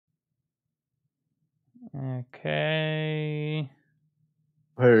Okay.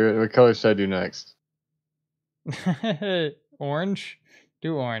 Wait, what color should I do next? Orange?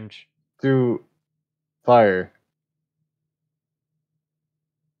 Do orange. Do fire.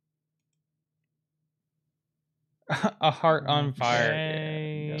 A heart on fire.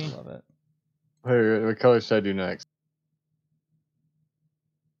 Yeah, you gotta love it. Wait, what color should I do next?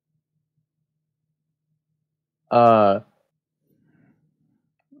 Okay.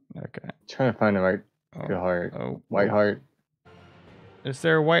 Trying to find the right good heart. White heart. Is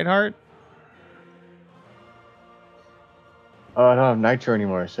there a white heart? Oh, I don't have nitro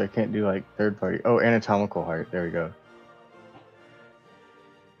anymore, so I can't do like third party. Oh, anatomical heart. There we go.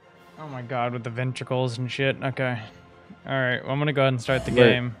 Oh my god, with the ventricles and shit. Okay. Alright, well, I'm gonna go ahead and start the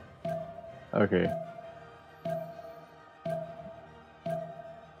game. Okay.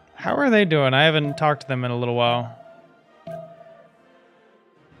 How are they doing? I haven't talked to them in a little while.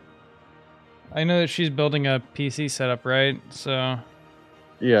 I know that she's building a PC setup, right? So...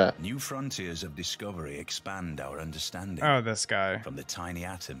 Yeah. New frontiers of discovery expand our understanding. Oh, this guy. From the tiny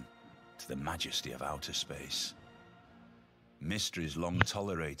atom to the majesty of outer space. Mysteries long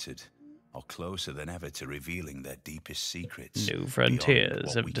tolerated are closer than ever to revealing their deepest secrets. New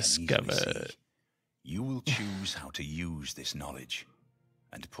frontiers of discovered. You will choose how to use this knowledge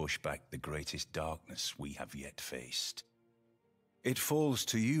and push back the greatest darkness we have yet faced. It falls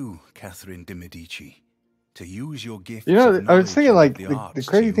to you, Catherine de Medici, to use your gift. You know, I was thinking like the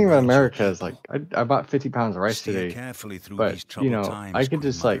crazy thing about America is like I bought 50 pounds of rice today, but you know I could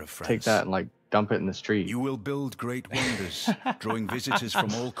just like take that and like dump it in the street. You will build great wonders, drawing visitors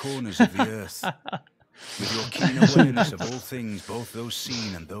from all corners of the earth. With your keen awareness of all things, both those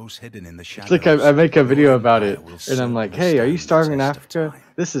seen and those hidden in the shadows. It's like I make a video about it, and I'm like, hey, are you starving in Africa?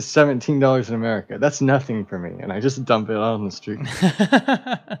 This is $17 in America. That's nothing for me. And I just dump it out on the street.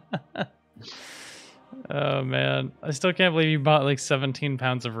 Oh, man. I still can't believe you bought like 17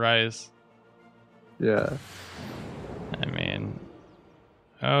 pounds of rice. Yeah. I mean...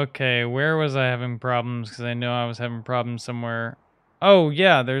 Okay, where was I having problems? Because I know I was having problems somewhere. Oh,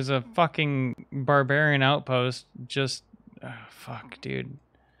 yeah, there's a fucking barbarian outpost. Just... Oh, fuck, dude.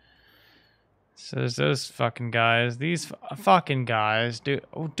 So there's those fucking guys. These fucking guys. Dude,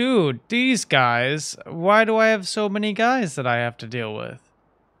 oh, dude, these guys. Why do I have so many guys that I have to deal with?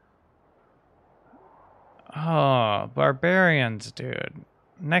 Oh, barbarians, dude.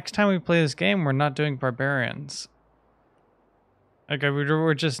 Next time we play this game, we're not doing barbarians. Like,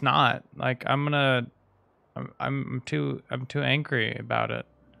 we're just not. Like, I'm too angry about it.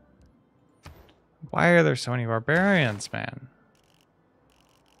 Why are there so many barbarians, man?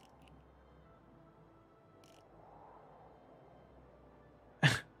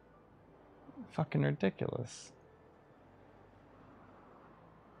 Fucking ridiculous.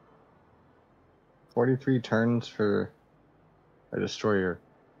 43 turns for a destroyer.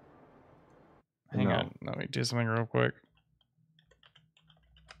 Hang on, let me do something real quick.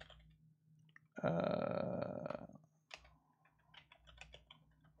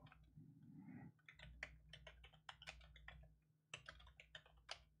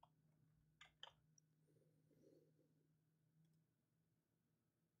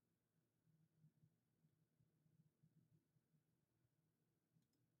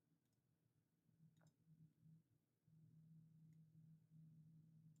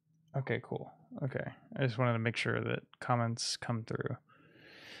 Okay, cool. Okay, I just wanted to make sure that comments come through.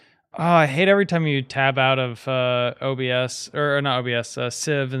 Oh, I hate every time you tab out of OBS, or not OBS,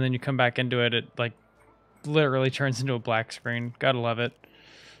 CIV, and then you come back into it, it like literally turns into a black screen. Gotta love it.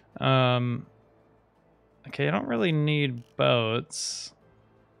 Okay, I don't really need boats.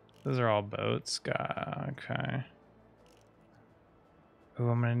 Those are all boats. Okay. Ooh,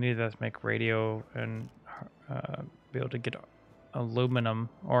 I'm gonna need that to make radio and be able to get aluminum,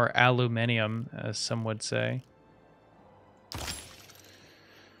 or aluminium, as some would say.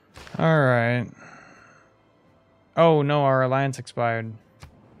 Alright. Oh no, our alliance expired.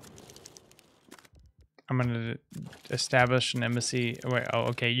 I'm gonna establish an embassy. Wait, oh,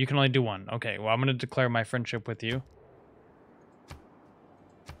 okay, you can only do one. Okay, well, I'm gonna declare my friendship with you.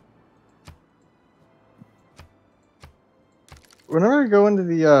 Whenever I go into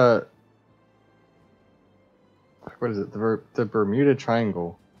the, what is it? The Bermuda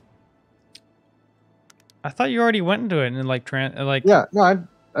Triangle. I thought you already went into it and Yeah, no,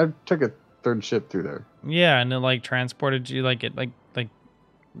 I took a third ship through there. Yeah, and it like transported you, like it like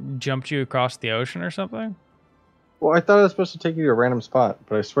jumped you across the ocean or something? Well, I thought it was supposed to take you to a random spot,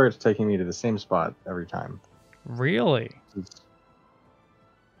 but I swear it's taking me to the same spot every time. Really?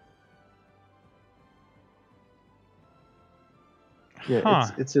 Yeah,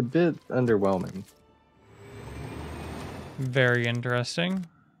 it's a bit underwhelming. Very interesting.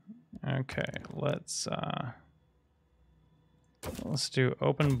 Okay, let's do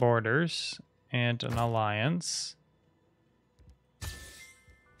open borders and an alliance.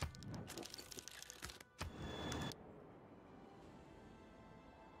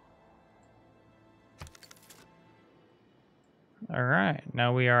 All right,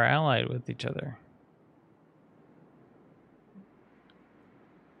 now we are allied with each other.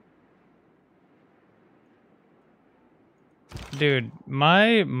 Dude,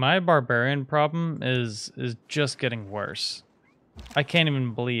 my barbarian problem is just getting worse. I can't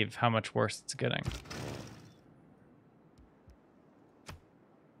even believe how much worse it's getting.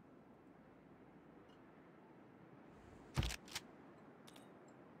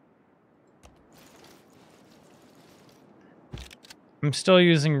 I'm still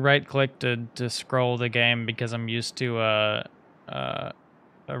using right click to scroll the game because I'm used to a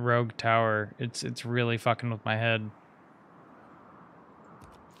rogue tower. It's really fucking with my head.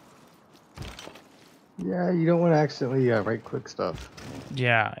 Yeah, you don't want to accidentally right click stuff.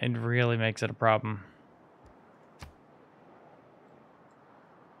 Yeah, it really makes it a problem.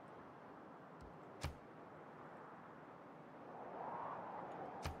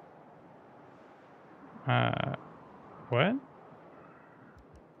 What?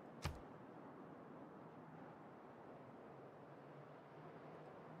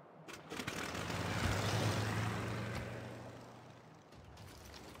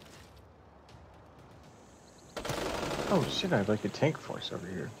 Oh shit, I'd like a tank force over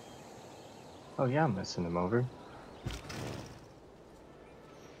here. Oh yeah, I'm messing them over.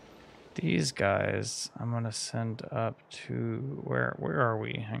 These guys, I'm gonna send up to where are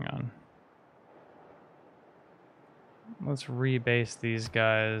we? Hang on. Let's rebase these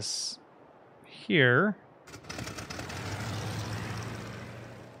guys here.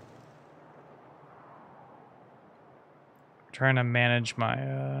 Trying to manage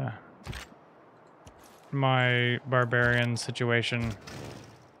my my barbarian situation.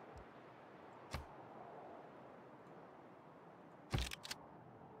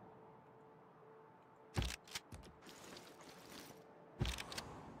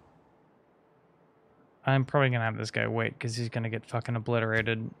 I'm probably gonna have this guy wait because he's gonna get fucking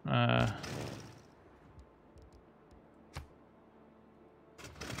obliterated.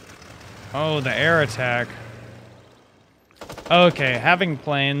 Oh, the air attack. Okay, having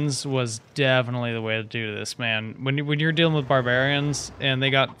planes was definitely the way to do this, man. When you're dealing with barbarians and they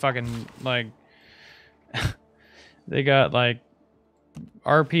got fucking like they got like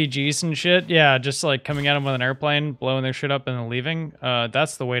RPGs and shit, yeah, just like coming at them with an airplane, blowing their shit up and then leaving.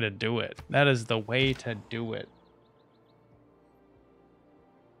 That's the way to do it. That is the way to do it.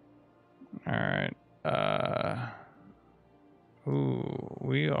 All right. Ooh,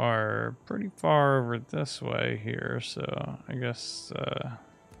 we are pretty far over this way here, so I guess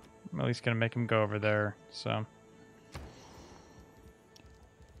I'm at least gonna make him go over there. So,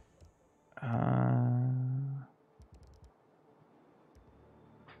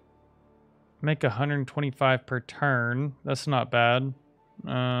 make 125 per turn. That's not bad.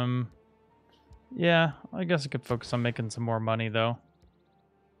 Yeah, I guess I could focus on making some more money though.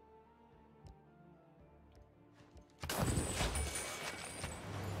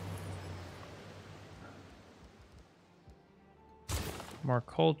 More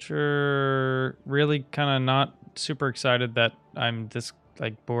culture. Really kind of not super excited that I'm this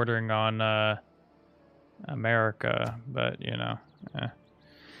like bordering on America, but you know.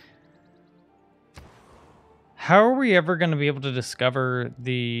 How are we ever going to be able to discover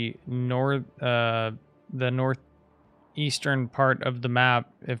the northeastern part of the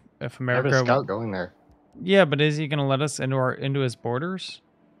map if America? I have a scout going there. Yeah, but is he going to let us into his borders?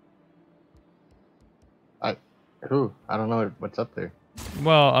 Who? I don't know what's up there.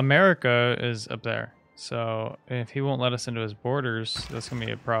 Well, America is up there. So if he won't let us into his borders, that's going to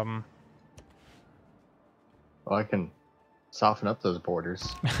be a problem. Well, I can soften up those borders.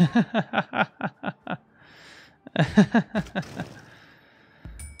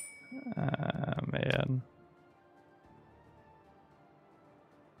 Man.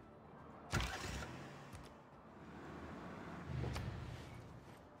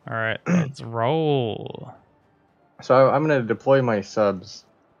 All right, let's roll. So I'm going to deploy my subs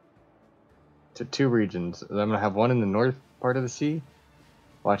to 2 regions. I'm going to have one in the north part of the sea,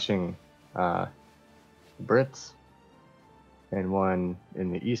 watching Brits, and one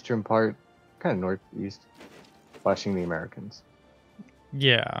in the eastern part, kind of northeast, watching the Americans.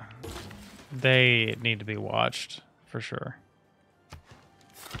 Yeah, they need to be watched for sure.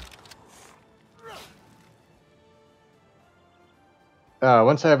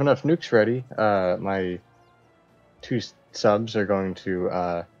 Once I have enough nukes ready, my two subs are going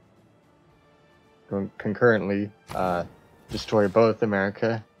to concurrently destroy both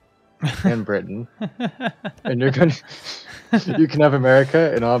America and Britain, and you can have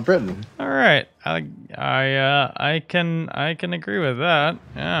America and all of Britain. All right, I can agree with that.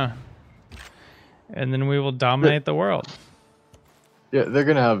 Yeah, and then we will dominate the world. Yeah, they're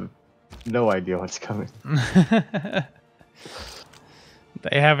gonna have no idea what's coming.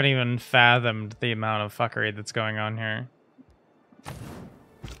 They haven't even fathomed the amount of fuckery that's going on here.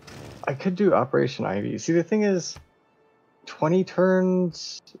 I could do Operation Ivy. See, the thing is, 20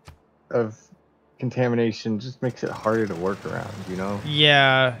 turns of contamination just makes it harder to work around, you know?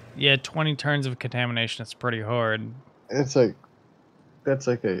 Yeah, 20 turns of contamination is pretty hard. It's like, that's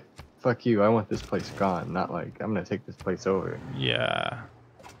like a, fuck you, I want this place gone, not like, I'm gonna take this place over. Yeah.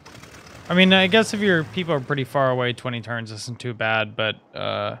 I mean, I guess if your people are pretty far away, 20 turns isn't too bad, but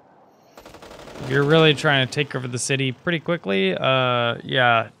if you're really trying to take over the city pretty quickly,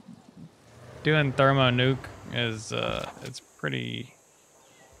 yeah, doing thermo nuke is it's pretty.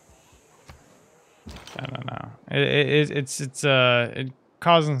 I don't know. It's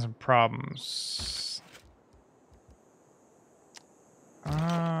causing some problems.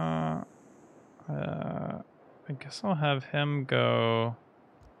 I guess I'll have him go.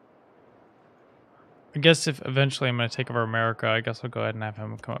 I guess if eventually I'm going to take over America, I guess I'll go ahead and have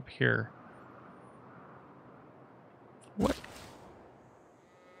him come up here. What?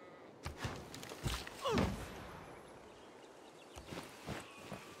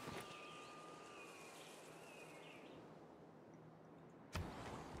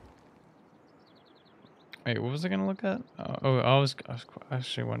 Wait, what was I going to look at? I was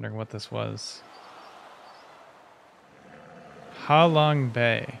actually wondering what this was. Ha Long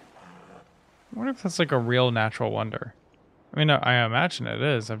Bay. I wonder if that's like a real natural wonder. I mean, I imagine it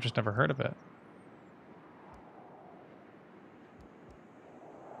is. I've just never heard of it.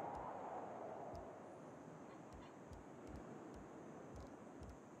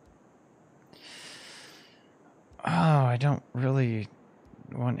 Oh, I don't really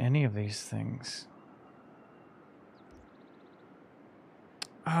want any of these things.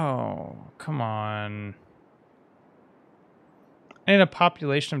 Oh, come on. I need a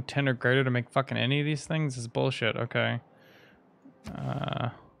population of 10 or greater to make fucking any of these things? This is bullshit. Okay.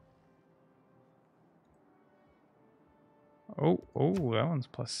 Oh, that one's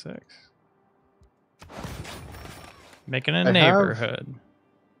 +6. Making a neighborhood.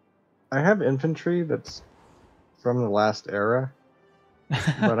 I have infantry that's from the last era,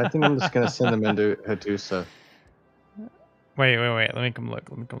 but I think I'm just gonna send them into Hattusa. Wait. Let me come look.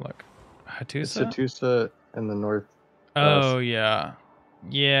 Hattusa? It's Hattusa in the north. Oh yeah.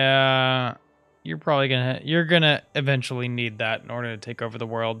 You're probably gonna eventually need that in order to take over the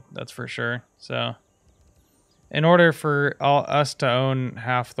world. That's for sure. So, in order for us to own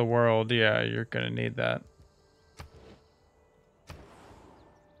half the world, yeah, you're gonna need that.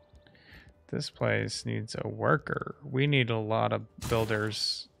 This place needs a worker. We need a lot of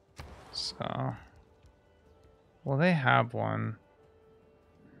builders. So, well, they have one.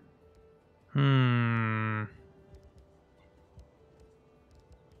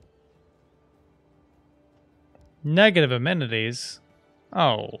 Negative amenities.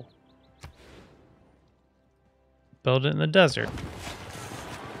 Oh. Build it in the desert.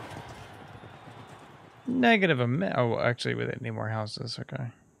 Negative amenities. Oh, actually, we need more houses. Okay.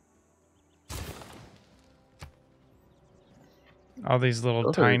 All these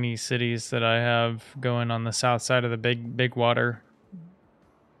little tiny cities that I have going on the south side of the big water.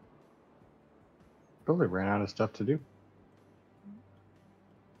 Probably ran out of stuff to do.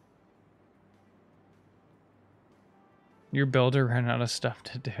 Your builder ran out of stuff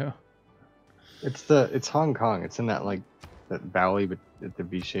to do. It's Hong Kong. It's in that that valley, but at the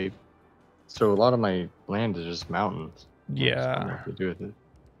V shape. So a lot of my land is just mountains. Yeah. I don't know what to do with it.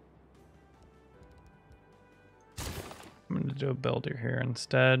 I'm gonna do a builder here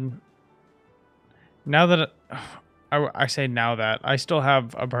instead. Now that I say now that I still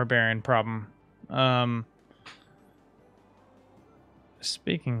have a barbarian problem.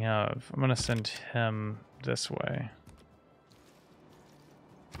 Speaking of, I'm gonna send him this way.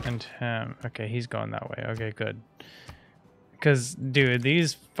 And him. Okay, he's going that way. Okay, good. Because, dude,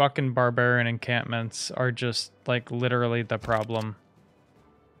 these fucking barbarian encampments are just, like, literally the problem.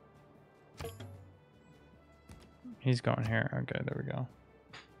 He's going here. Okay, there we go.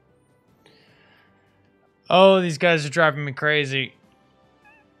 Oh, these guys are driving me crazy.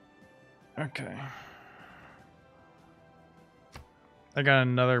 Okay. I got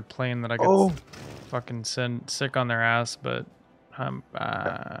another plane that I could fucking send sick on their ass, but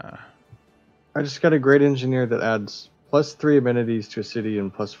I just got a great engineer that adds +3 amenities to a city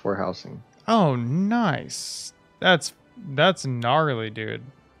and +4 housing. Oh, nice. That's gnarly, dude.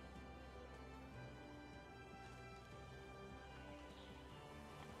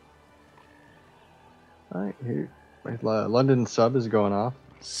 All right, here, my London sub is going off.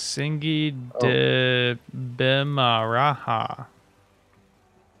 Singi de Bimaraha.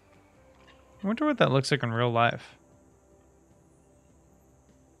 I wonder what that looks like in real life.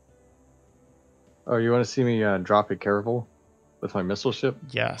 Oh, you want to see me drop a caravel with my missile ship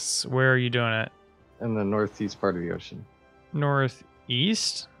Yes. Where are you doing it? in the northeast part of the ocean?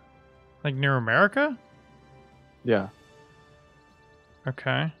 Northeast? Like near America? Yeah,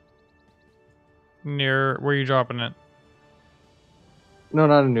 Okay. Near where are you dropping it? no,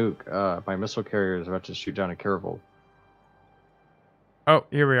 not a nuke. My missile carrier is about to shoot down a caravel. Oh,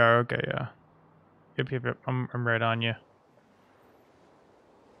 here we are. Okay, yeah. Yep. I'm right on you.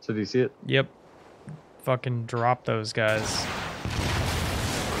 So do you see it? Yep. Fucking drop those guys.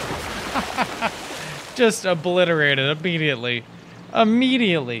 Just obliterated immediately.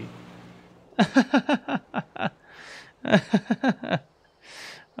 Immediately.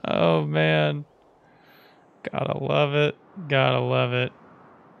 Oh man. Gotta love it. Gotta love it.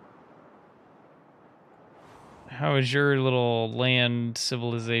 How is your little land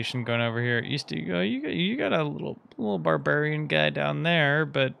civilization going over here? It used to go. You got a little barbarian guy down there,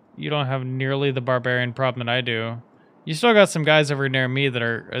 but you don't have nearly the barbarian problem that I do. You still got some guys over near me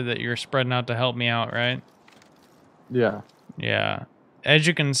that you're spreading out to help me out, right? Yeah. Yeah. As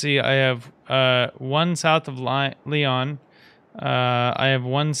you can see, I have one south of Leon. I have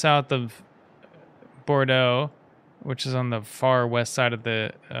one south of Bordeaux, which is on the far west side of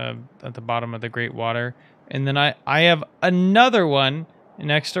the at the bottom of the Great Water. And then I have another one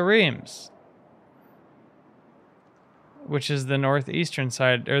next to Reims, which is the northeastern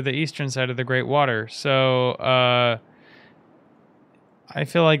side, or the eastern side of the Great Water. So I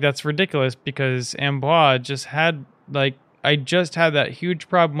feel like that's ridiculous because Amboise just had, like, I just had that huge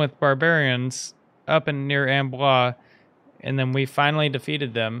problem with barbarians up and near Amboise, and then we finally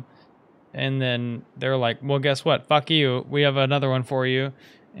defeated them. And then they're like, well, guess what? Fuck you. We have another one for you.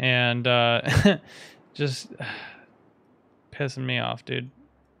 And just pissing me off, dude.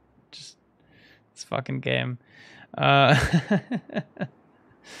 Just this fucking game. Laugh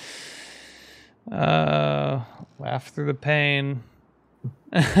through the pain.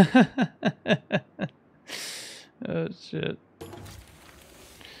 Oh, shit.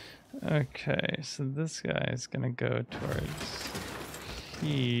 Okay, so this guy is gonna go towards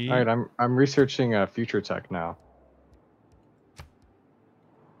All right, I'm researching future tech now.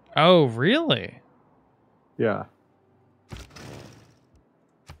 Oh, really? Yeah.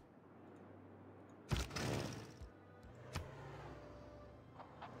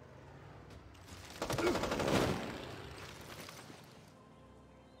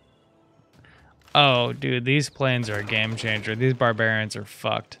 Oh, dude, these planes are a game changer. These barbarians are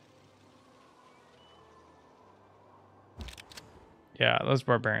fucked. Yeah, those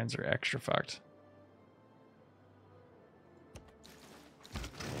barbarians are extra fucked.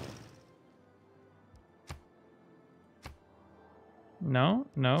 No,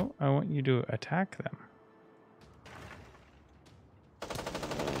 I want you to attack them.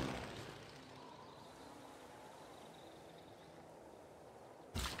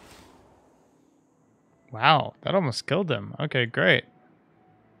 Wow, that almost killed them. Okay, great.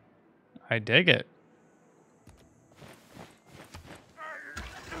 I dig it.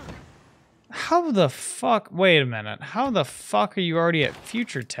 How the fuck? Wait a minute. How the fuck are you already at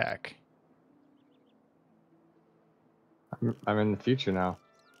future tech? I'm in the future now.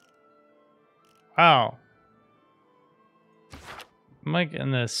 Wow. I'm like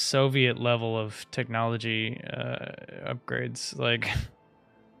in the Soviet level of technology upgrades. Like,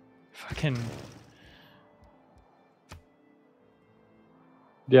 fucking.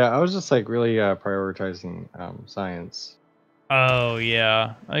 Yeah, I was just like really prioritizing science. Oh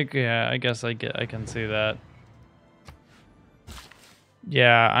yeah, like yeah. I guess I can see that.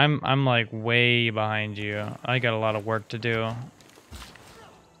 Yeah, I'm like way behind you. I got a lot of work to do.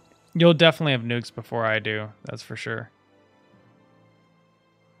 You'll definitely have nukes before I do. That's for sure.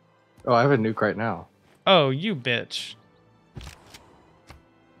 Oh, I have a nuke right now. Oh, you bitch.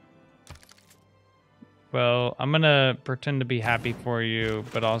 Well, I'm gonna pretend to be happy for you,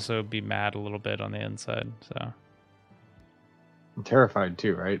 but also be mad a little bit on the inside. So. I'm terrified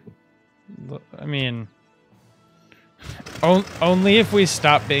too, right? I mean, only if we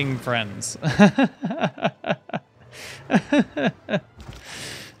stop being friends.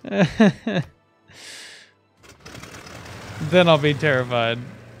 Then I'll be terrified.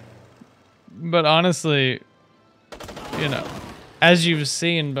 But honestly, you know, as you've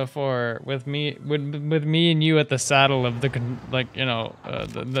seen before, with me and you at the saddle of the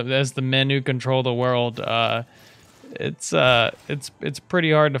as the men who control the world, it's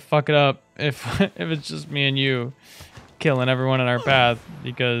pretty hard to fuck it up if if it's just me and you killing everyone in our path,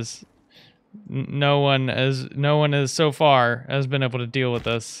 because no one has so far has been able to deal with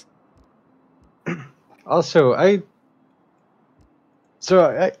this. Also, I'm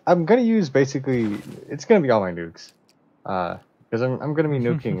gonna use basically it's gonna be all my nukes, because I'm gonna be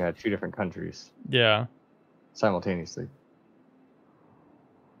nuking 2 different countries Yeah, simultaneously.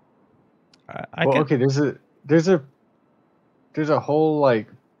 I Well, could. okay, there's a whole like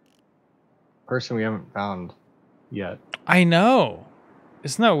person we haven't found yet. I know.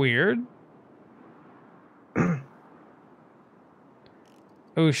 Isn't that weird?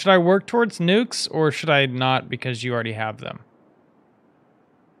 Oh, should I work towards nukes or should I not because you already have them?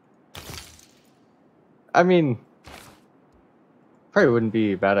 I mean, probably wouldn't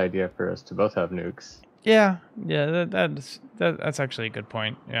be a bad idea for us to both have nukes. Yeah, that's actually a good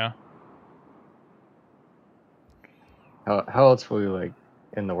point. Yeah. How else will we like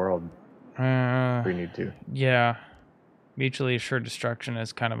in the world Uh, if we need to? yeah. Mutually assured destruction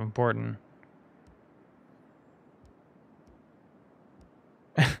is kind of important.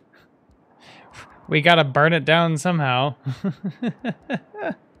 We gotta burn it down somehow.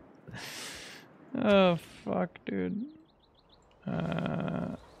 Oh, fuck, dude.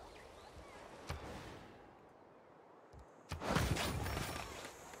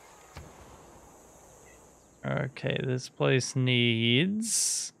 Okay, this place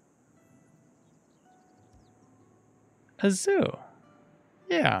needs a zoo.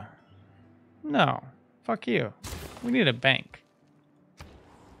 Yeah. No. Fuck you. We need a bank.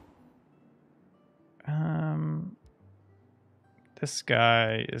 This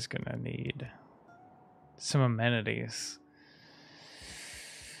guy is gonna need some amenities.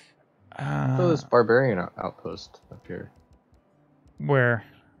 So this barbarian outpost up here. Where?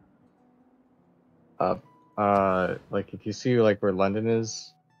 Like if you see like where London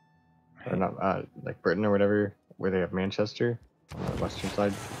is, or not, like Britain or whatever, where they have Manchester on the western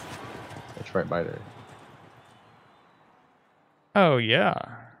side, it's right by there. Oh, yeah.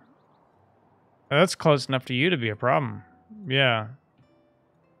 That's close enough to you to be a problem. Yeah.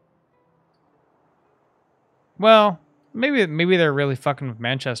 Well, maybe they're really fucking with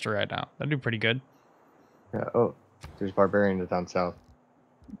Manchester right now. That'd be pretty good. Yeah. Oh, there's barbarians down south.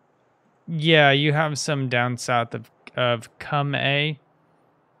 Yeah, you have some down south of Cum A.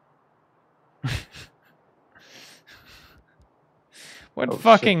 What Oh, shit,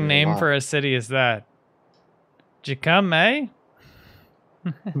 fucking there's a name lot. for a city is that? Jacum A?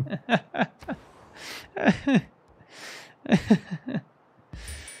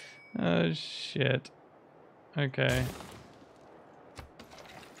 Oh shit. Okay.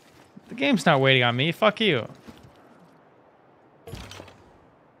 The game's not waiting on me. Fuck you.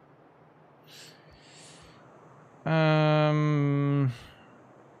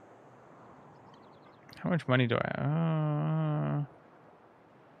 How much money do I have?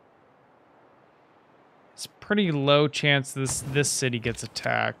 It's pretty low chance this city gets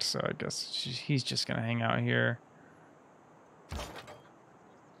attacked, so I guess he's just gonna hang out here.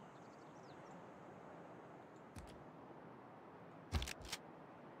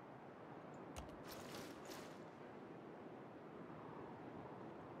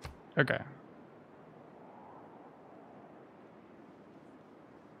 Okay.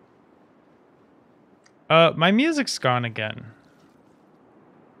 My music's gone again.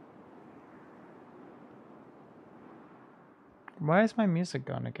 Why is my music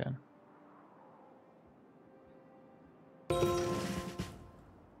gone again?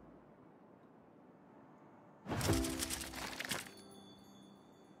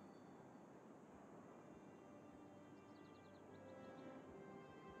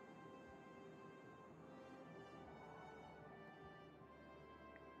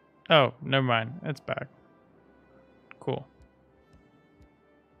 Oh, never mind. It's back. Cool.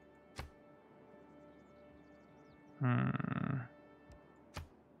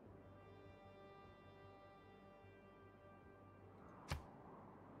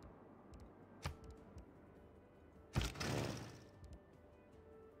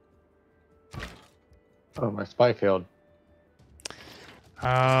 Oh, my spy failed.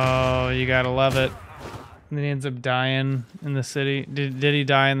 Oh, you gotta love it. And then he ends up dying in the city. Did he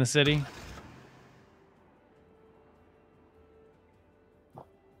die in the city?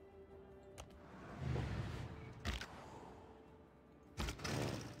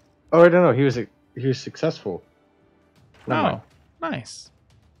 Oh, I don't know. He was successful. Never mind. Oh, nice.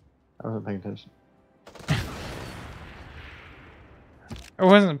 I wasn't paying attention. I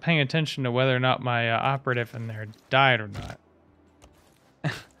wasn't paying attention to whether or not my operative in there died or not.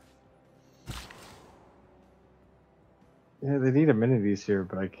 Yeah, they need amenities here,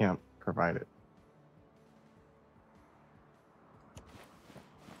 but I can't provide it.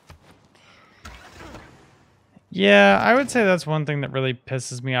 Yeah, I would say that's one thing that really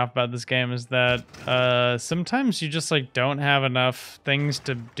pisses me off about this game is that sometimes you just like don't have enough things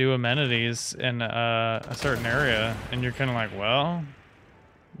to do amenities in a certain area, and you're kind of like, well,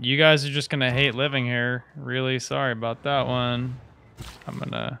 you guys are just gonna hate living here. Really sorry about that one. I'm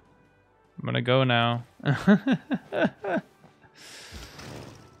gonna go now.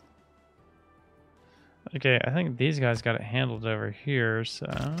 Okay, I think these guys got it handled over here, so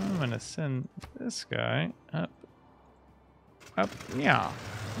I'm gonna send this guy up. Up, yeah.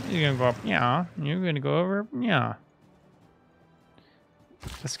 You're gonna go up, yeah. You're gonna go over, yeah.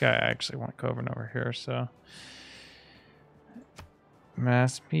 This guy I actually want Coven over here, so.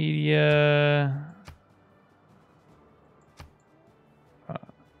 Mass media.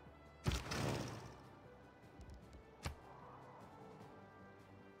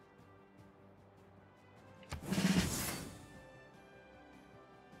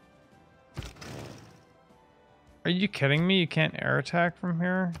 Are you kidding me? You can't air attack from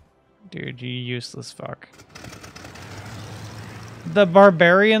here? Dude, you useless fuck. The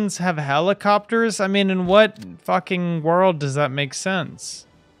barbarians have helicopters? I mean, in what fucking world does that make sense?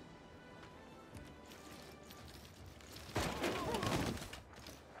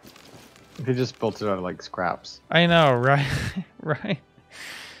 They just built it out of like scraps. I know, right? Right?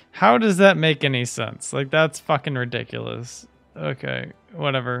 How does that make any sense? Like, that's fucking ridiculous. Okay,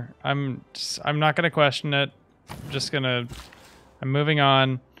 whatever. I'm not gonna question it. I'm moving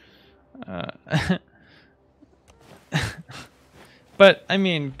on. But, I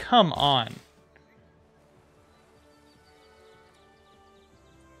mean, come on.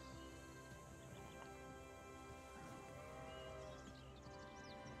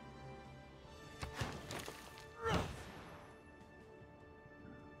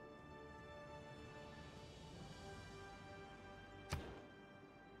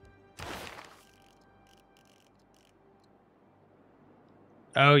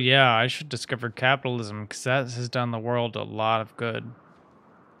 Oh yeah, I should discover capitalism because that has done the world a lot of good.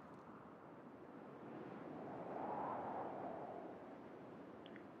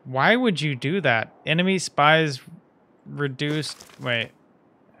 Why would you do that? Enemy spies reduced... Wait.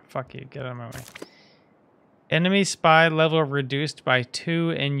 Fuck you, get out of my way. Enemy spy level reduced by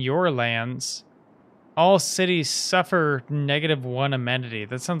 2 in your lands. All cities suffer -1 amenity.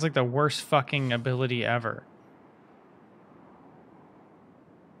 That sounds like the worst fucking ability ever.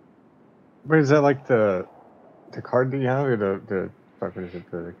 But is that like the card that you have, or the what is it,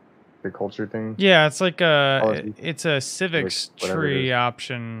 the culture thing? Yeah, it's like Policy? it's a civics Like, whatever it tree is.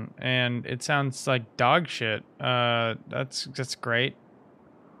 option, and it sounds like dog shit. That's great.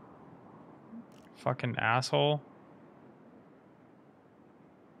 Fucking asshole.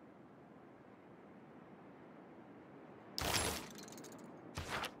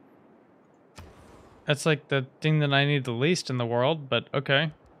 That's like the thing that I need the least in the world, but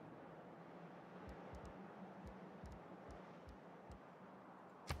okay.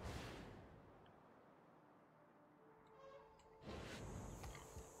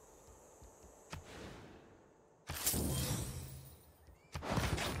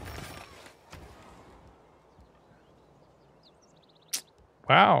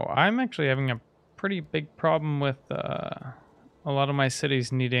 Wow, I'm actually having a pretty big problem with a lot of my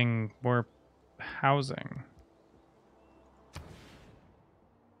cities needing more housing.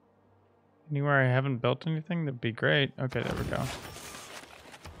 Anywhere I haven't built anything, that'd be great. Okay, there we go.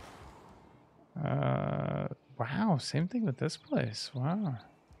 Wow, same thing with this place. Wow.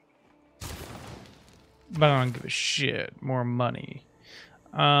 But I don't give a shit. More money.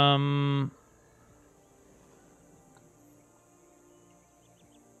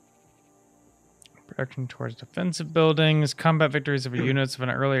 Production towards defensive buildings. Combat victories of units of an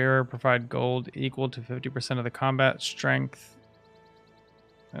early era provide gold equal to 50% of the combat strength.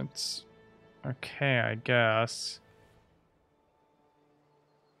 That's okay, I guess.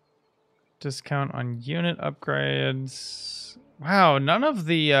 Discount on unit upgrades. Wow, none of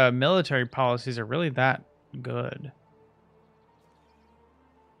the military policies are really that good.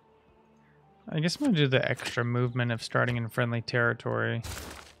 I guess I'm going to do the extra movement of starting in friendly territory.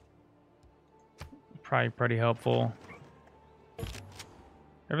 Probably pretty helpful.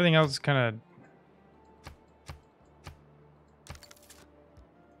 Everything else is kind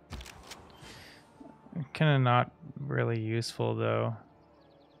of not really useful though.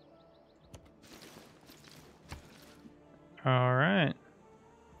 All right.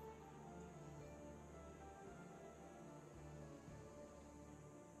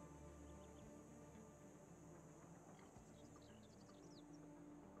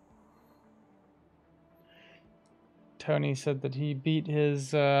 Tony said that he beat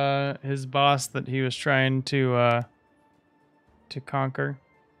his boss that he was trying to conquer.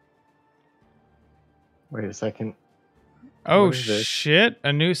 Wait a second. Oh What is this? shit!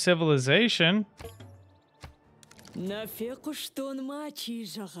 A new civilization. Finally. I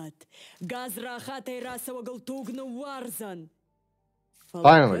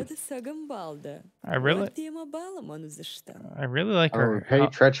really like I will her. repay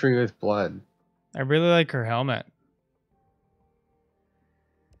treachery with blood. I really like her helmet.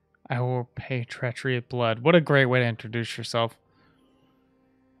 I will pay treachery with blood. What a great way to introduce yourself.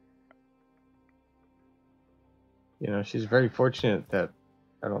 You know, she's very fortunate that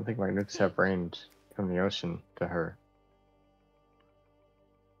I don't think my nukes have range from the ocean to her.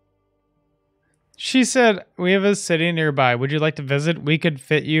 She said, "We have a city nearby. Would you like to visit? We could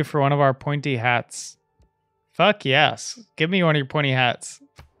fit you for one of our pointy hats." Fuck yes. Give me one of your pointy hats.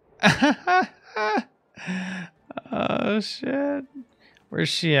 Oh shit. Where's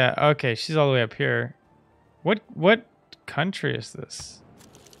she at? Okay, she's all the way up here. What country is this?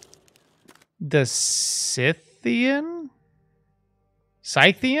 The Scythian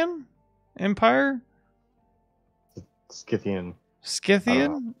Empire? Scythian.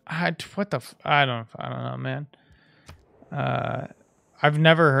 Scythian? What the I don't know, man. I've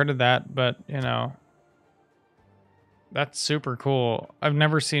never heard of that, but you know, that's super cool. I've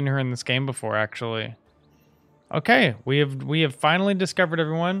never seen her in this game before, actually. Okay, we have finally discovered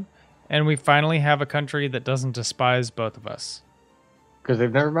everyone, and we finally have a country that doesn't despise both of us. Because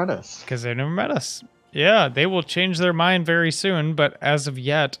they've never met us. Because they've never met us. Yeah, they will change their mind very soon, but as of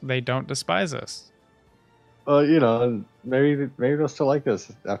yet, they don't despise us. Well, you know, maybe they'll still like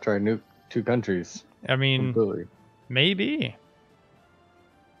us after I nuke 2 countries. I mean, completely. Maybe.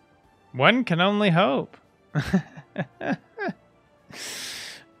 One can only hope.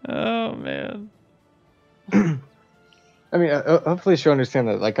 Oh, man. I mean, hopefully she'll understand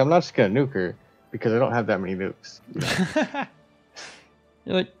that. Like, I'm not just gonna nuke her because I don't have that many nukes. You know?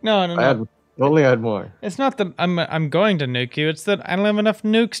 You're like, no. I only had more. It's not that I'm going to nuke you. It's that I don't have enough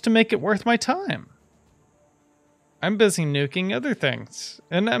nukes to make it worth my time. I'm busy nuking other things,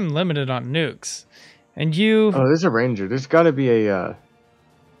 and I'm limited on nukes. And you... Oh, there's a ranger. There's got to be a...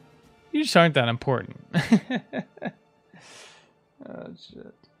 You just aren't that important. Oh,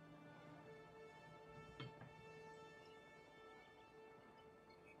 shit.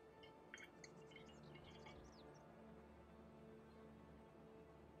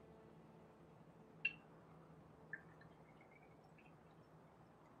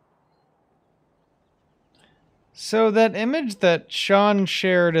 So that image that Sean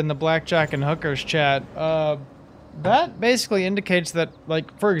shared in the Blackjack and Hookers chat, that basically indicates that,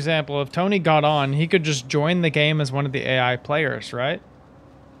 like, for example, if Tony got on, he could just join the game as one of the AI players, right?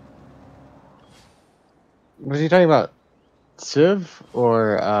 Was he talking about CIV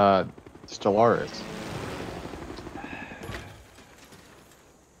or Stellaris?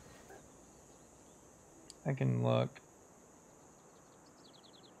 I can look.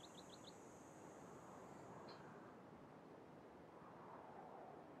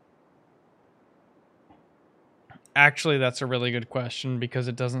 Actually, that's a really good question because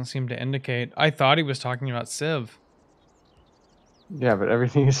it doesn't seem to indicate. I thought he was talking about Civ. Yeah, but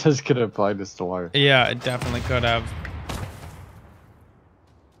everything he says could apply to Stellaris. Yeah, it definitely could have.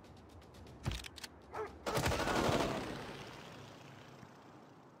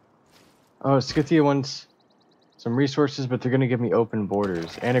 Oh, Scythia wants some resources, but they're going to give me open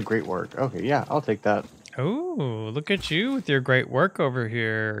borders and a great work. Okay, yeah, I'll take that. Oh, look at you with your great work over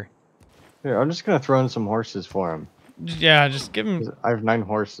here. Here, I'm just going to throw in some horses for him. Yeah, just give him... I have 9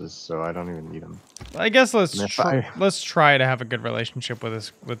 horses, so I don't even need them. I guess let's try to have a good relationship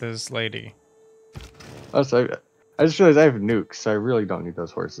with this lady. Also, I just realized I have nukes, so I really don't need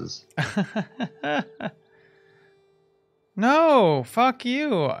those horses. No, fuck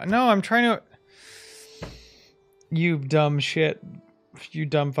you. No, I'm trying to... You dumb shit. You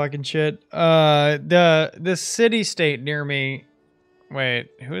dumb fucking shit. The city-state near me... Wait,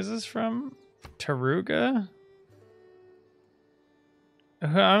 who is this from? Taruga? I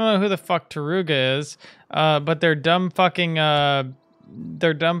don't know who the fuck Taruga is, but their dumb fucking guy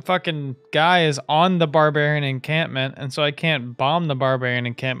is on the barbarian encampment, and so I can't bomb the barbarian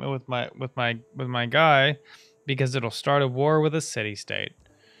encampment with my guy because it'll start a war with a city-state.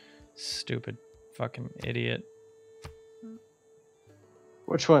 Stupid fucking idiot.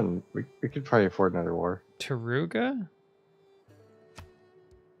 Which one? We could probably afford another war. Taruga?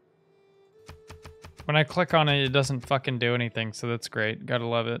 When I click on it, it doesn't fucking do anything, so that's great. Gotta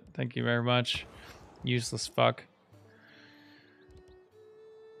love it. Thank you very much. Useless fuck.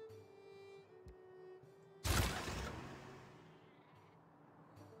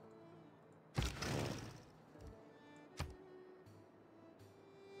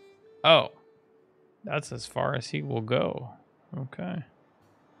 Oh. That's as far as he will go. Okay.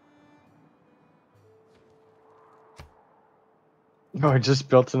 Oh, I just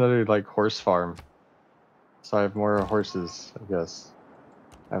built another like horse farm. So I have more horses, I guess.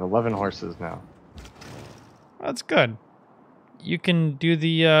 I have 11 horses now. That's good. You can do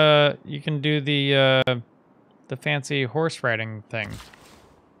the the fancy horse riding thing.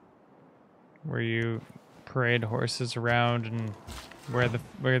 Where you parade horses around and wear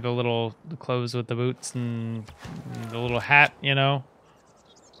the little clothes with the boots and the little hat, you know?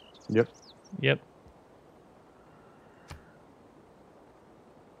 Yep. Yep.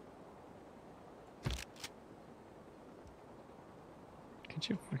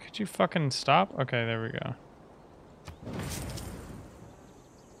 Could you fucking stop? Okay, there we go.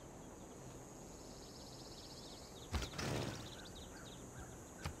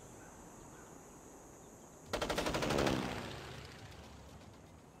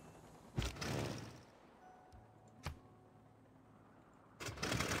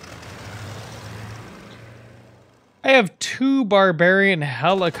 I have 2 barbarian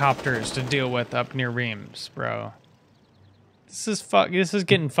helicopters to deal with up near Reims, bro. This is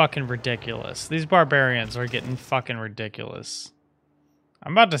getting fucking ridiculous. These barbarians are getting fucking ridiculous.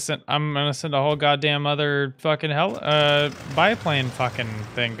 I'm gonna send a whole goddamn other fucking biplane fucking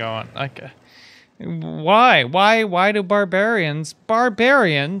thing going. Like, why do barbarians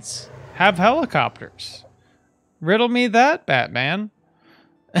have helicopters? Riddle me that, Batman.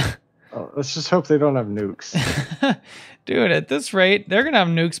 Oh, let's just hope they don't have nukes. Dude, at this rate, they're gonna have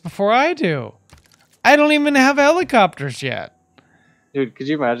nukes before I do. I don't even have helicopters yet. Dude, could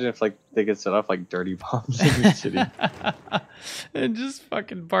you imagine if like they could set off like dirty bombs in the city? And just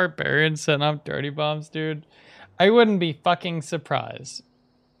fucking barbarians setting off dirty bombs, dude. I wouldn't be fucking surprised.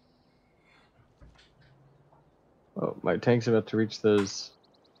 Oh, my tank's about to reach those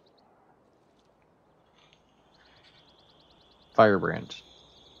fire branch.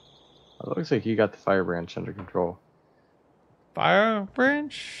 Oh, it looks like you got the fire branch under control. Fire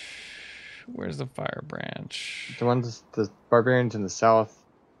branch? Where's the fire branch? The barbarians in the south,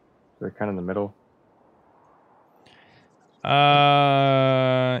 they're kind of in the middle.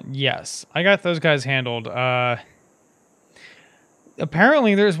 Yes. I got those guys handled.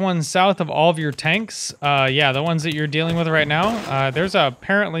 Apparently there's one south of all of your tanks. Yeah, the ones that you're dealing with right now. There's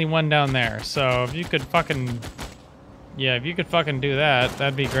apparently one down there. So if you could fucking... Yeah, if you could fucking do that,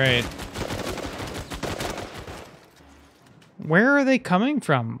 that'd be great. Where are they coming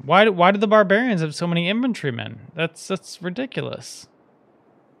from? Why do the barbarians have so many infantrymen? That's ridiculous.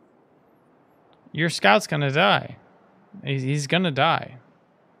 Your scout's gonna die. He's gonna die.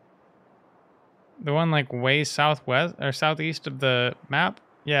 The one like way southwest or southeast of the map?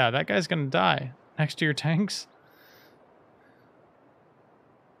 Yeah, that guy's gonna die next to your tanks.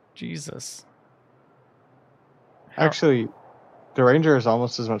 Jesus. Actually, the ranger has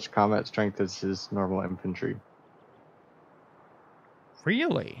almost as much combat strength as his normal infantry.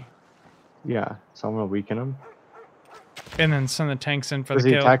 Really? Yeah, so I'm gonna weaken him. And then send the tanks in for the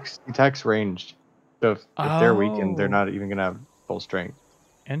Because kill. he attacks ranged. So if they're weakened, they're not even gonna have full strength.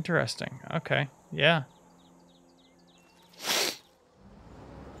 Interesting. Okay. Yeah.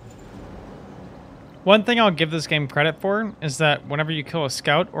 One thing I'll give this game credit for is that whenever you kill a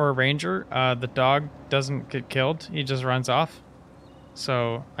scout or a ranger, the dog doesn't get killed. He just runs off.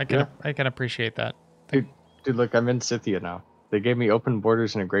 So I can appreciate that. Dude, look, I'm in Scythia now. They gave me open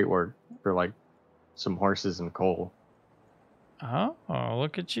borders and a great ward for like some horses and coal. Oh,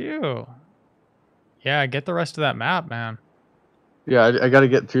 look at you. Yeah, get the rest of that map, man. Yeah, I got to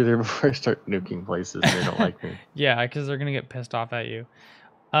get through there before I start nuking places. They don't like me. Yeah, because they're going to get pissed off at you.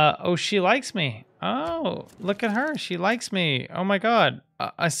 Oh, she likes me. Oh, look at her. She likes me. Oh my God.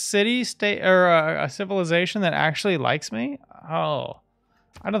 A city state or a civilization that actually likes me? Oh,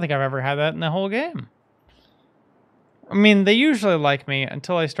 I don't think I've ever had that in the whole game. I mean, they usually like me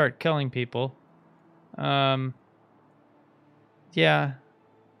until I start killing people. Yeah,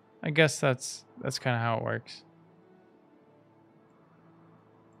 I guess that's kind of how it works.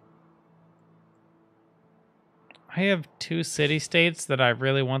 I have 2 city-states that I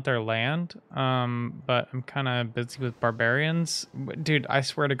really want their land, but I'm kind of busy with barbarians. Dude, I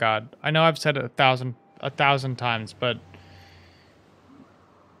swear to God, I know I've said it a thousand times, but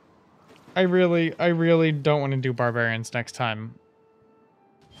I really don't want to do barbarians next time.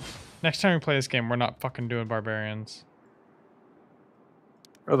 Next time we play this game, we're not fucking doing barbarians.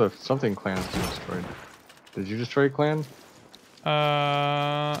 Oh, the something clan's been destroyed. Did you destroy a clan?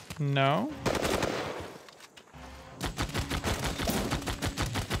 No.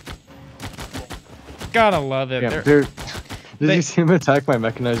 Gotta love it. Yeah, dude. Did you see him attack my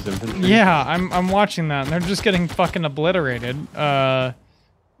mechanized infantry? Yeah, I'm watching that, and they're just getting fucking obliterated. Yeah,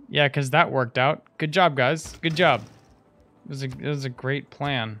 because that worked out. Good job, guys. Good job. It was a great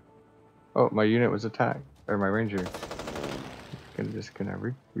plan. Oh, my unit was attacked, or my ranger.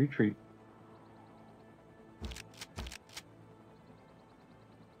 Gonna retreat.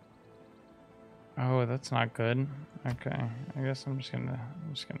 Oh, that's not good. Okay, I guess I'm just gonna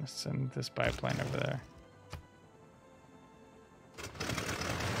send this biplane over there.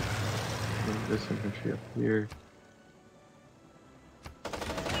 Move this infantry up here.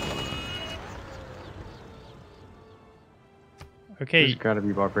 Okay. There's gotta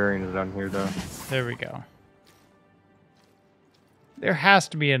be barbarians down here, though. There we go. There has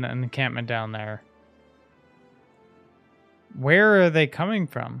to be an encampment down there. Where are they coming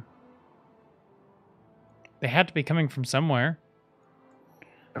from? They had to be coming from somewhere.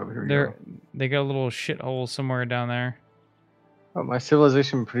 Oh, here we go. They got a little shithole somewhere down there. Oh, my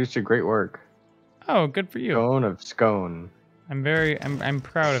civilization produced a great work. Oh, good for you. Stone of Scone. I'm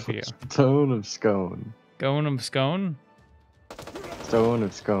proud of you. Stone of Scone. Scone of Scone? Stone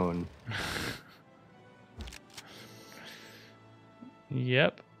of Scone.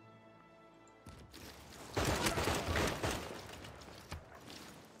 Yep.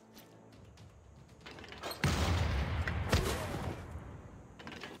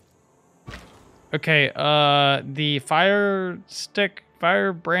 Okay, the fire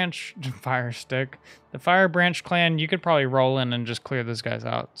branch clan, you could probably roll in and just clear those guys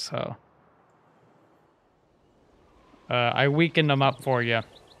out, so. I weakened them up for you.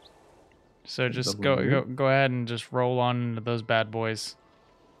 So just go ahead and just roll on into those bad boys.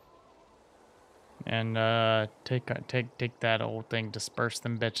 And take that old thing, disperse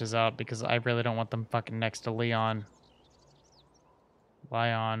them bitches out, because I really don't want them fucking next to Leon.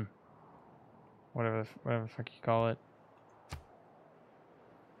 Whatever the fuck you call it.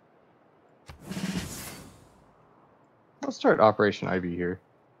 Let's start Operation Ivy here.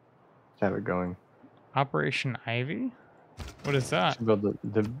 Let's have it going. Operation Ivy? What is that? Should build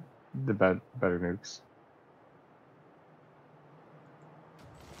the better nukes.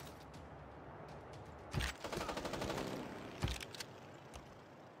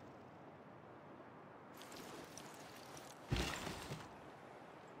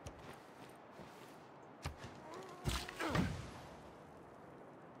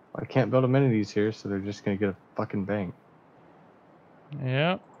 I can't build amenities here, so they're just gonna get a fucking bank.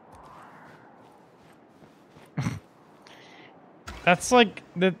 Yep. That's like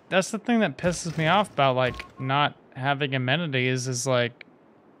that's the thing that pisses me off about like not having amenities is like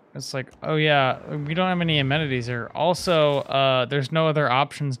it's like, oh yeah, we don't have any amenities here. Also, there's no other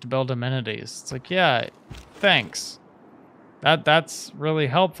options to build amenities. It's like, yeah, thanks. That's really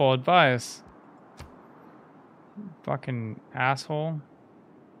helpful advice. Fucking asshole.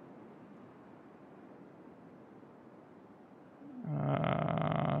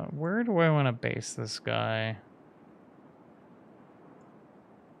 Where do I want to base this guy?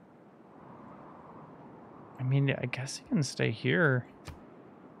 I mean, I guess he can stay here.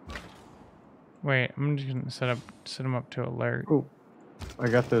 Wait, I'm just gonna set him up to alert. Oh, I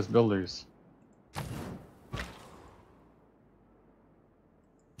got those builders.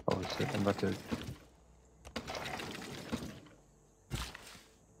 Oh shit, I'm about to.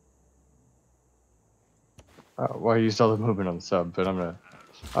 Well, I used all the movement on the sub, but I'm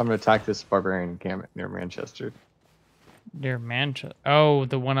gonna attack this barbarian encampment near Manchester. Near Manchester? Oh,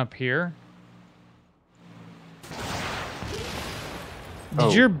 the one up here?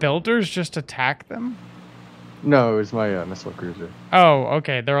 Did your builders just attack them? No, it was my missile cruiser. Oh,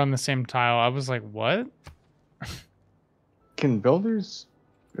 okay. They're on the same tile. I was like, what? Can builders?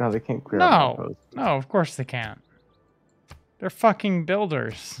 No, they can't clear out outposts. No, of course they can't. They're fucking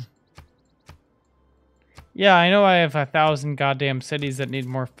builders. Yeah, I know I have 1,000 goddamn cities that need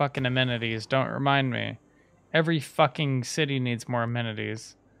more fucking amenities. Don't remind me. Every fucking city needs more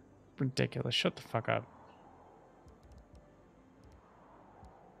amenities. Ridiculous. Shut the fuck up.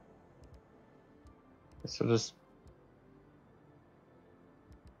 So just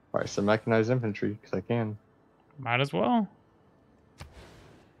buy some mechanized infantry, because I can. Might as well.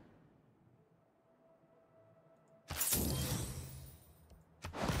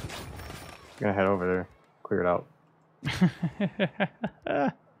 Gonna head over there, clear it out.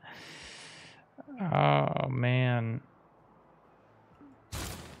 Oh man.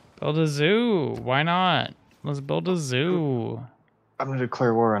 Build a zoo. Why not? Let's build a zoo. I'm gonna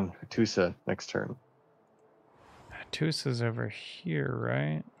declare war on Hattusa next turn. Hattusa's over here,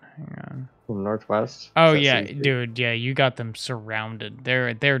 right? Hang on. From northwest. Oh Is that yeah, city too? dude. Yeah, you got them surrounded.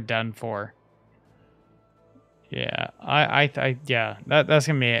 They're done for. Yeah, yeah. That's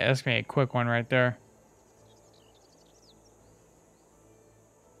gonna be a quick one right there.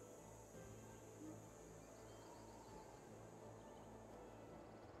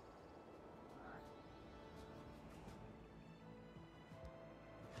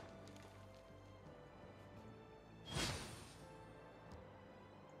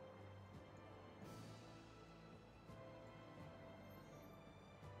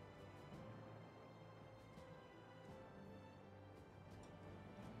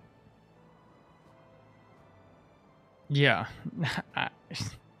 Yeah.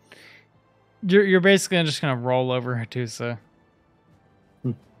 You're basically just gonna roll over Hattusa.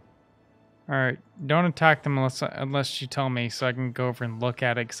 Hmm. All right, don't attack them unless you tell me, so I can go over and look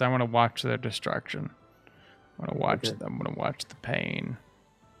at it because I want to watch their destruction. I want to watch Okay. them. I want to watch the pain.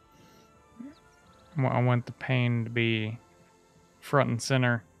 I want the pain to be front and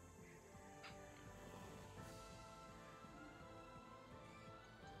center.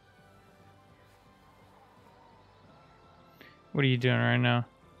 What are you doing right now?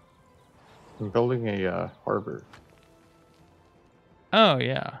 I'm building a harbor. Oh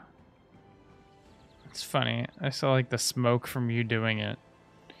yeah. It's funny. I saw like the smoke from you doing it.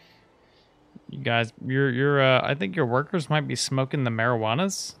 You guys, I think your workers might be smoking the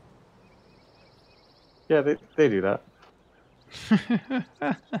marijuanas. Yeah, they do that.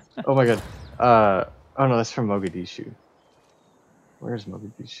 Oh my god. Oh no, that's from Mogadishu. Where's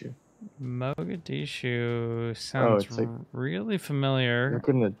Mogadishu? Mogadishu Oh, sounds it's like really familiar. look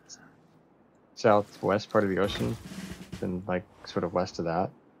in the southwest part of the ocean, then like sort of west of that.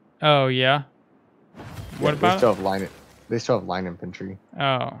 Oh yeah. What Yeah, about they still have line. They still have line infantry.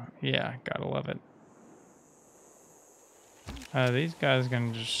 Oh yeah, gotta love it. These guys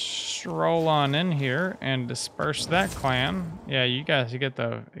gonna just stroll on in here and disperse that clan. Yeah, you guys, you get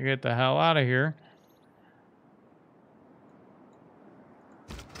the hell out of here.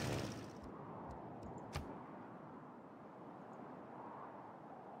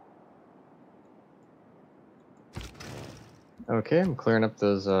 Okay, I'm clearing up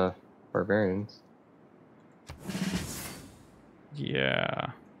those barbarians.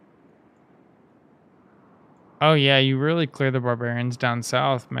 Yeah. Oh yeah, you really clear the barbarians down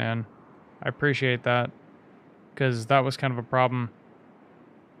south, man. I appreciate that, because that was kind of a problem.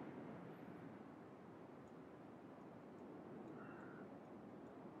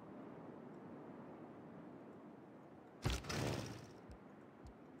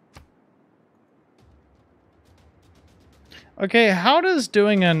 Okay, how does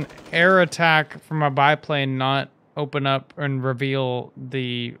doing an air attack from a biplane not open up and reveal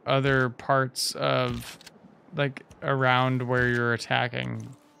the other parts of, like, around where you're attacking?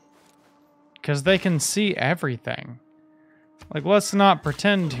 Because they can see everything. Like, let's not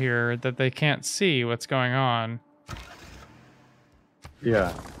pretend here that they can't see what's going on.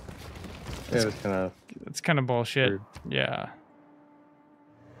 Yeah. Yeah, it's kind of. It's kind of bullshit. Weird. Yeah.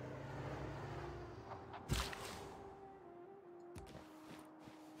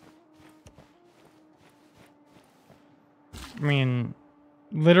 I mean,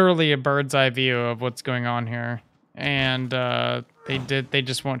 literally a bird's eye view of what's going on here, and they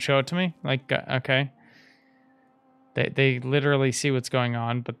just won't show it to me. Like, okay, they literally see what's going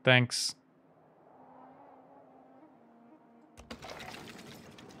on, but thanks.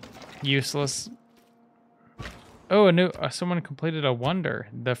 Useless. Oh, a new someone completed a wonder,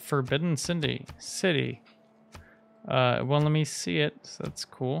 the Forbidden City. Well, let me see it. So that's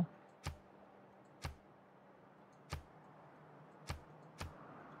cool.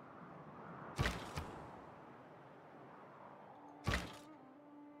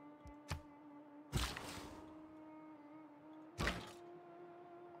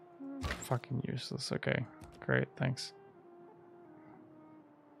 Fucking useless. Okay, great, thanks.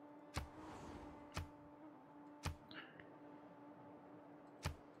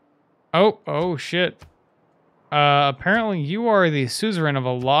 Oh shit. Apparently you are the suzerain of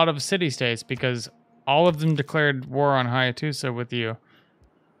a lot of city-states because all of them declared war on Hayatusa with you.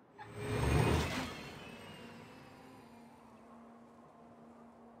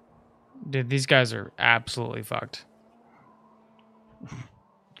 Dude, these guys are absolutely fucked.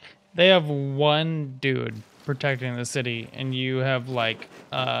 They have one dude protecting the city, and you have like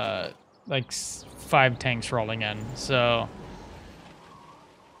 5 tanks rolling in. So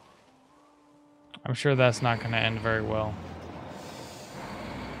I'm sure that's not going to end very well.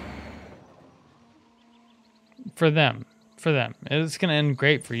 For them. For them. It's going to end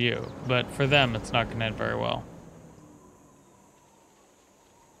great for you, but for them, it's not going to end very well.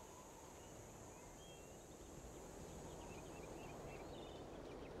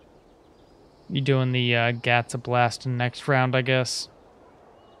 You doing the Gatsa Blast in next round, I guess?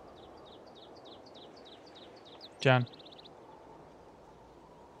 John?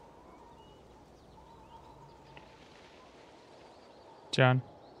 John?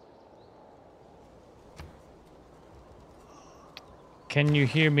 Can you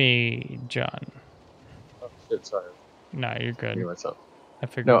hear me, John? Oh shit, sorry. No, you're good. Myself. I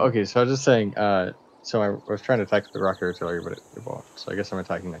figured. No, okay, so I was just saying, so I was trying to attack the rocket artillery, but it won't. So I guess I'm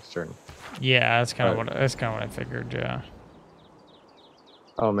attacking next turn. Yeah, that's kind of what I figured, yeah.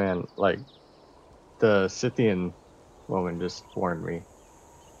 Oh man, like the Scythian woman just warned me.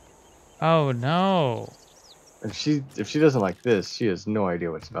 Oh no. If she doesn't like this, she has no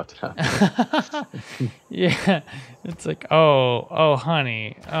idea what's about to happen. Yeah. It's like, oh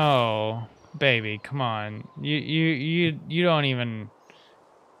honey. Oh, baby, come on. You don't even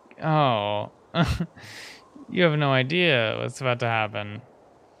Oh. You have no idea what's about to happen.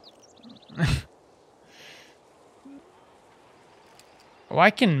 Oh,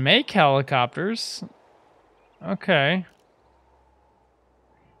 I can make helicopters. Okay.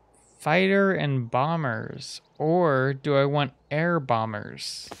 Fighter and bombers. Or do I want air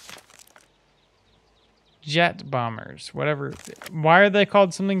bombers? Jet bombers. Whatever. Why are they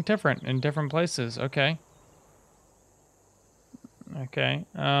called something different in different places? Okay. Okay.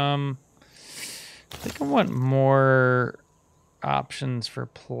 I think I want more options for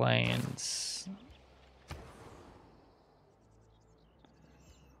planes.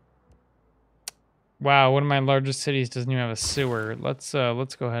 Wow, one of my largest cities doesn't even have a sewer. Let's go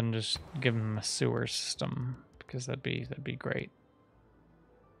ahead and just give them a sewer system because that'd be great.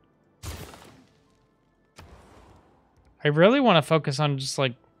 I really want to focus on just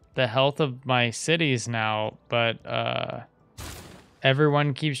like the health of my cities now, but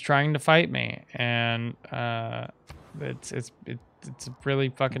everyone keeps trying to fight me, and it's really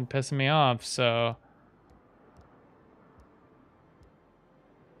fucking pissing me off. So.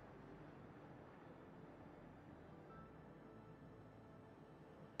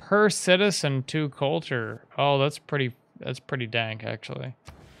 Per citizen to culture. Oh, that's pretty dank, actually.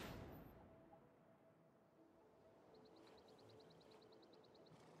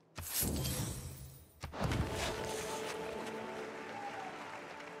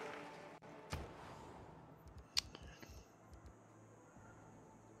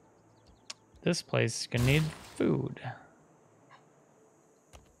 This place is gonna need food.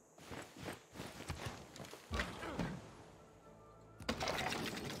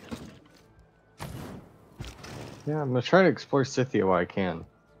 Yeah, I'm gonna try to explore Scythia while I can.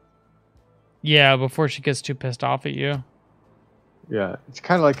 Yeah, before she gets too pissed off at you. Yeah, it's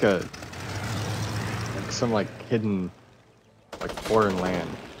kind of like some hidden foreign land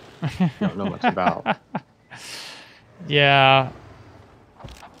you don't know much about. Yeah.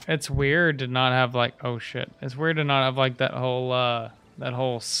 It's weird to not have oh shit. It's weird to not have that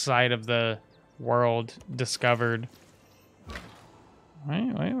whole side of the world discovered.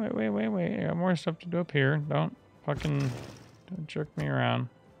 Wait. I got more stuff to do up here. Don't jerk me around.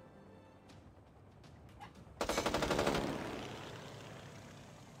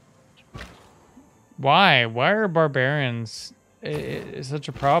 Why? Why are barbarians such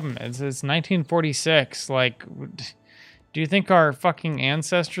a problem? It's 1946. Do you think our fucking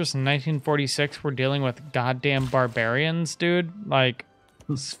ancestors in 1946 were dealing with goddamn barbarians, dude?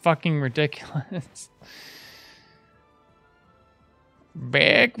 It's fucking ridiculous.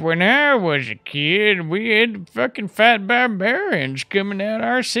 Back when I was a kid, we had fucking fat barbarians coming out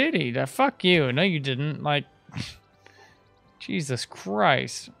our city. Fuck you. No, you didn't. Jesus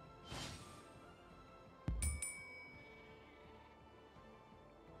Christ.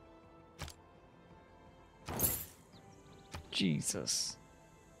 Jesus.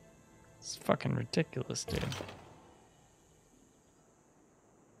 It's fucking ridiculous, dude.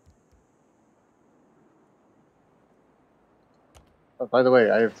 Oh, by the way,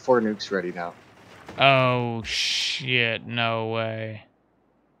 I have 4 nukes ready now. Oh, shit. No way.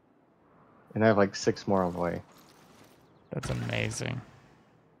 And I have 6 more on the way. That's amazing.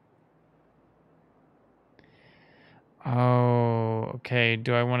 Oh, okay.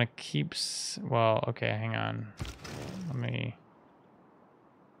 Do I want to keep... Well, okay, hang on. Let me...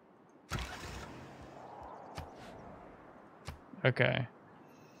 Okay.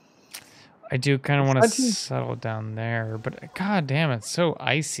 I do kind of want to settle down there, but god damn, it's so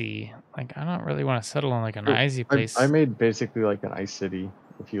icy. I don't really want to settle on an icy place. I made basically an ice city.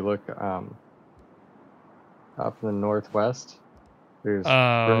 If you look, Up in the northwest, there's Oh,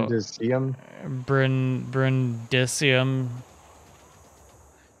 Brundisium. Brundisium.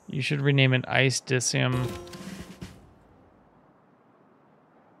 You should rename it Icedisium.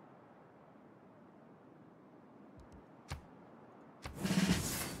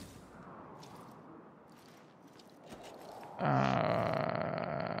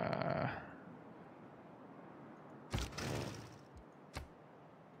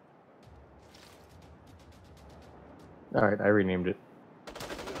 All right, I renamed it.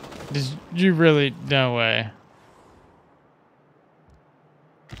 You really? No way.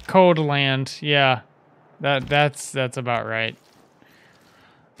 Cold Land. Yeah, that's about right.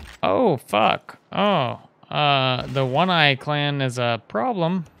 Oh fuck. Oh, the One Eye Clan is a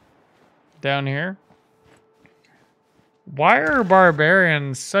problem down here. Why are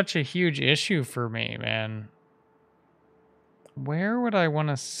barbarians such a huge issue for me, man? Where would I want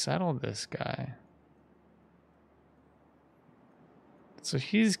to settle this guy? So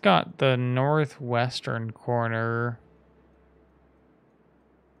he's got the northwestern corner.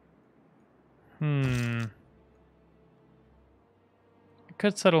 I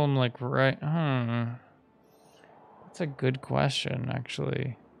could settle him like right. That's a good question,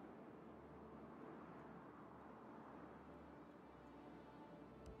 actually.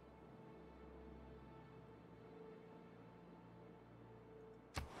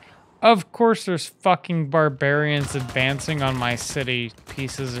 Of course there's fucking barbarians advancing on my city,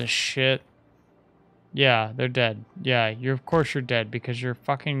 pieces of shit. Yeah, they're dead. Yeah, of course you're dead because you're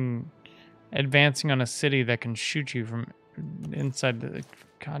fucking advancing on a city that can shoot you from inside the...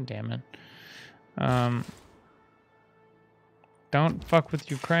 God damn it. Don't fuck with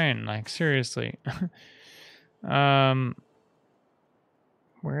Ukraine, like seriously. Where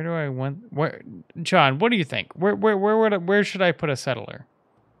do I want... John, what do you think? Where should I put a settler?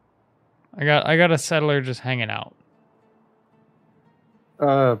 I got a settler just hanging out.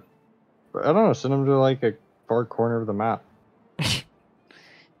 I don't know. Send them to like a far corner of the map.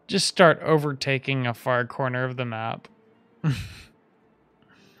 Just start overtaking a far corner of the map.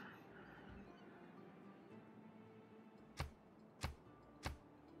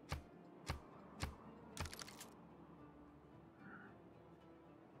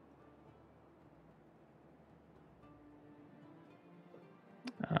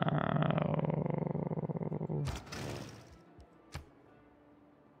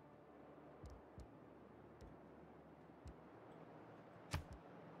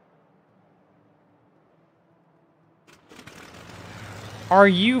 Are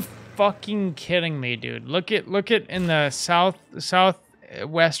you fucking kidding me, dude? Look at in the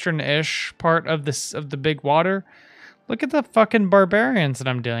southwestern-ish part of the big water. Look at the fucking barbarians that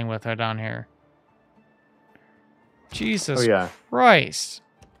I'm dealing with down here. Jesus Christ.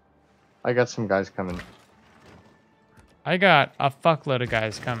 I got some guys coming. I got a fuckload of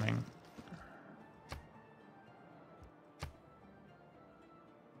guys coming.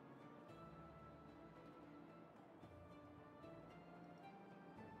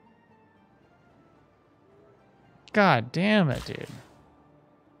 God damn it, dude.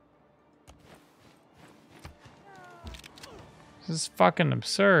 This is fucking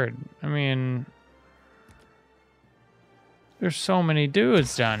absurd. I mean, there's so many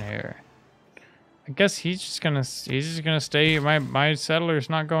dudes down here. I guess he's just gonna stay. My settler's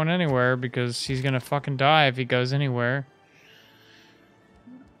not going anywhere because he's gonna fucking die if he goes anywhere.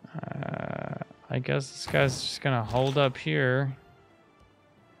 I guess this guy's just gonna hold up here.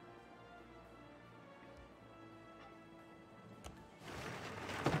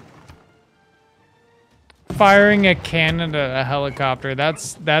 Firing a cannon at a helicopter.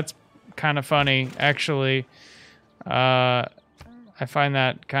 That's kind of funny, actually. I find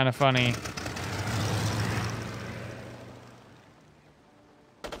that kind of funny.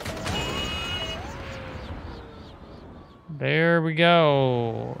 There we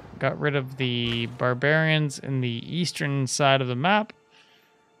go. Got rid of the barbarians in the eastern side of the map.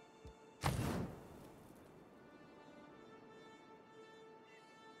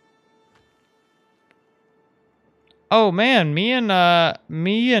 Oh man, me and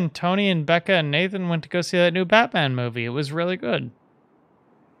Tony and Becca and Nathan went to go see that new Batman movie. It was really good.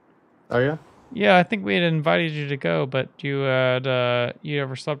 Oh yeah? Yeah, I think we had invited you to go, but you had you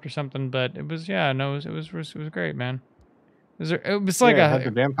overslept or something. But it was it was great, man. It was like it had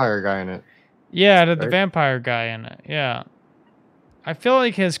the vampire guy in it. Yeah, it had the vampire guy in it. Yeah, I feel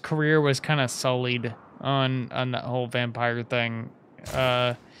like his career was kind of sullied on that whole vampire thing.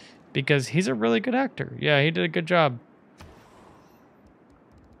 Because he's a really good actor. Yeah, he did a good job.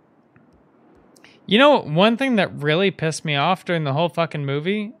 You know, one thing that really pissed me off during the whole fucking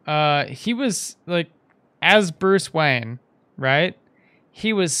movie, he was like, as Bruce Wayne, right?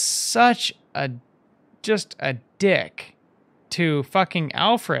 He was such just a dick to fucking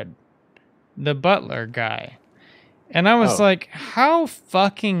Alfred, the butler guy. And I was Oh. like, how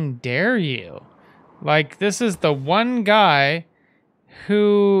fucking dare you? Like, this is the one guy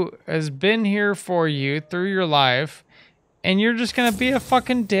who has been here for you through your life, and you're just gonna be a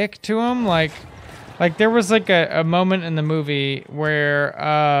fucking dick to him? Like there was like a moment in the movie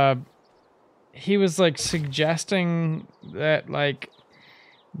where he was like suggesting that like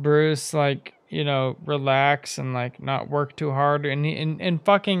Bruce, like, you know, relax and like not work too hard, and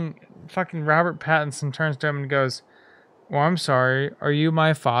fucking Robert Pattinson turns to him and goes, "Well, I'm sorry, are you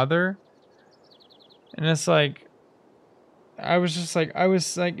my father?" And it's like, I was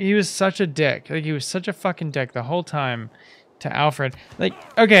like, he was such a dick. Like, he was such a fucking dick the whole time to Alfred. Like,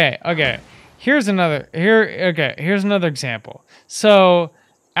 okay. Here's another example. So,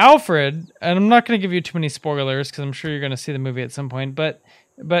 Alfred, and I'm not going to give you too many spoilers because I'm sure you're going to see the movie at some point, but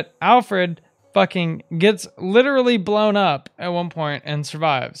Alfred fucking gets literally blown up at one point and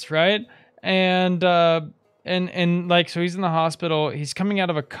survives, right? And like, so he's in the hospital, he's coming out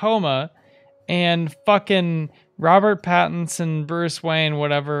of a coma, and fucking Robert Pattinson, Bruce Wayne,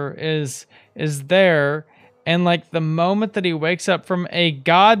 whatever, is there, and like the moment that he wakes up from a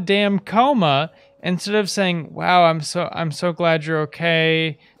goddamn coma, instead of saying, "Wow, I'm so glad you're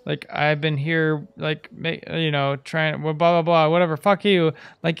okay. Like, I've been here, like, you know, trying, well, blah blah blah, whatever. Fuck you."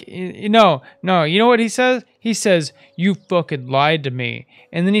 Like, no, you know what he says? He says, "You fucking lied to me,"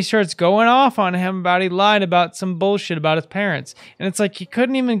 and then he starts going off on him about he lied about some bullshit about his parents, and it's like he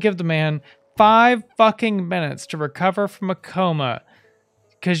couldn't even give the man 5 fucking minutes to recover from a coma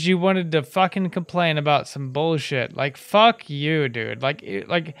because you wanted to fucking complain about some bullshit. Like, fuck you, dude. Like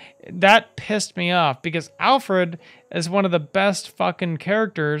that pissed me off because Alfred is one of the best fucking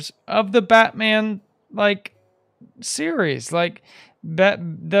characters of the Batman, like, series. Like,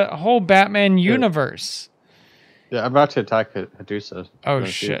 the whole Batman universe. Yeah, I'm about to attack Hadusa. Oh,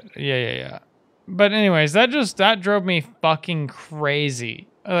 shit. Yeah. But anyways, that drove me fucking crazy.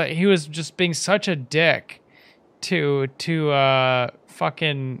 He was just being such a dick to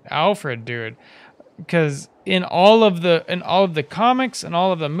fucking Alfred, dude. Because in all of the comics and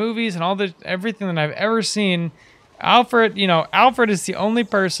all of the movies and everything that I've ever seen, Alfred is the only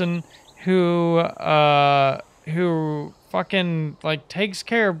person who fucking like takes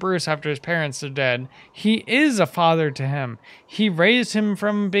care of Bruce after his parents are dead. He is a father to him. He raised him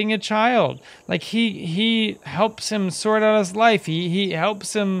from being a child. Like, he helps him sort out his life. He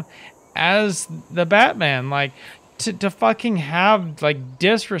helps him as the Batman. Like, to fucking have like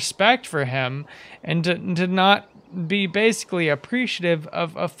disrespect for him and to not be basically appreciative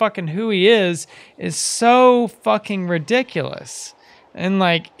of fucking who he is so fucking ridiculous. And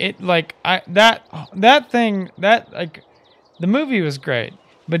like that thing, like, the movie was great,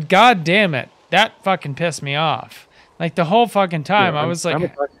 but god damn it, that fucking pissed me off. Like, the whole fucking time, I was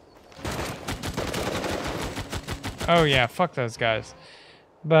like, oh yeah, fuck those guys.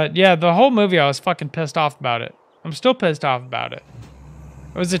 But yeah, the whole movie I was fucking pissed off about it. I'm still pissed off about it.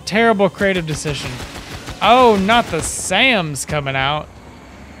 It was a terrible creative decision. Oh, not the Sam's coming out.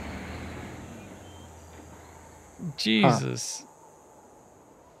 Jesus.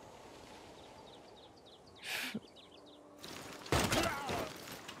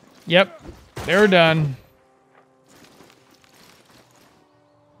 Yep, they're done.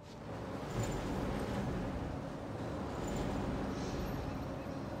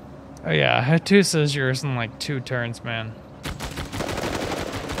 Oh yeah, Hatusa's yours in like 2 turns, man.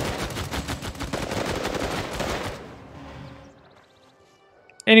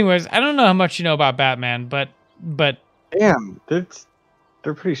 Anyways, I don't know how much you know about Batman, but damn, they're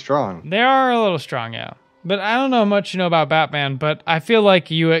pretty strong. They are a little strong, yeah. But I don't know how much you know about Batman, but I feel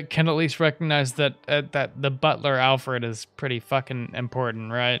like you can at least recognize that that the butler Alfred is pretty fucking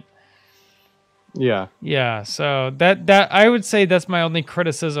important, right? Yeah. Yeah, so that I would say that's my only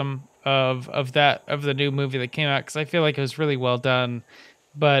criticism of the new movie that came out, because I feel like it was really well done,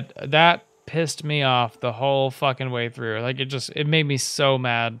 but that pissed me off the whole fucking way through. Like, it made me so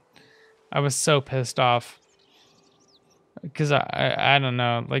mad. I was so pissed off because I don't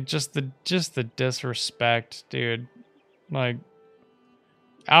know, like, just the disrespect, dude. Like,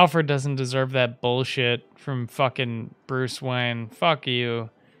 Alfred doesn't deserve that bullshit from fucking Bruce Wayne. Fuck you.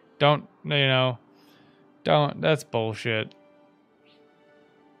 Don't, that's bullshit.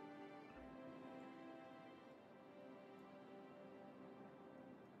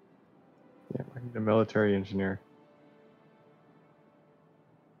 Yeah, I need a military engineer.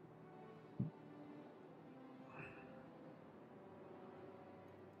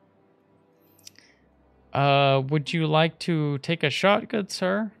 Would you like to take a shot, good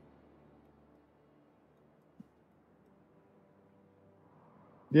sir?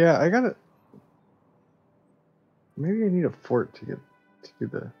 Yeah, I got it. Maybe I need a fort to do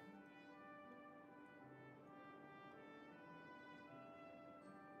the.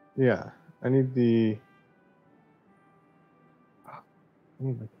 Yeah, I need the. I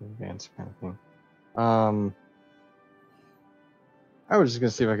need like an advanced kind of thing. I was just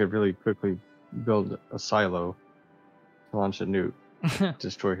gonna see if I could really quickly build a silo to launch a nuke,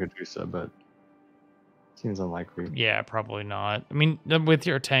 destroy Hadusa, but seems unlikely. Yeah, probably not. I mean, with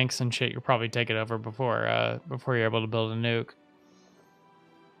your tanks and shit, you'll probably take it over before you're able to build a nuke.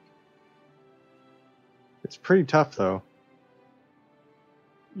 It's pretty tough though.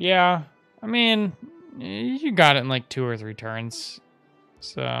 Yeah, I mean, you got it in like 2 or 3 turns,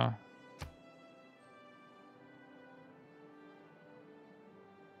 so.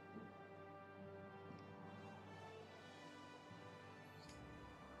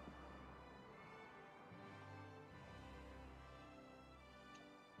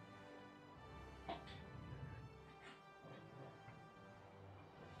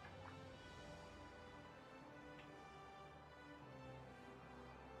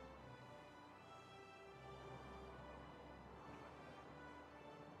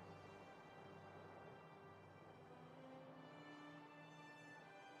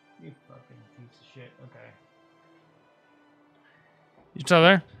 You fucking piece of shit. Okay. You still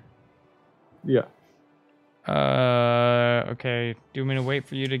there? Yeah. Okay. Do you want me to wait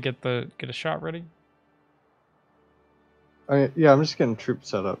for you to get a shot ready? Yeah, I'm just getting troops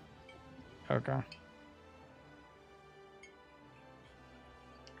set up. Okay.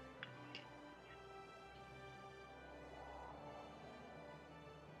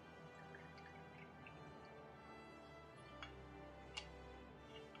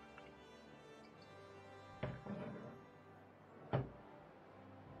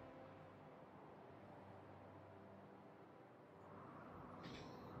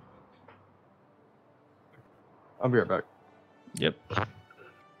 I'll be right back. Yep.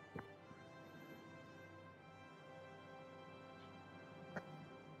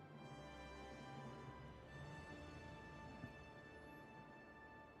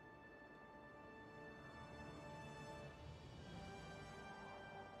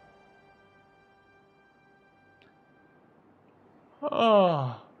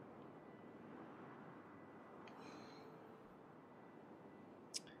 Oh.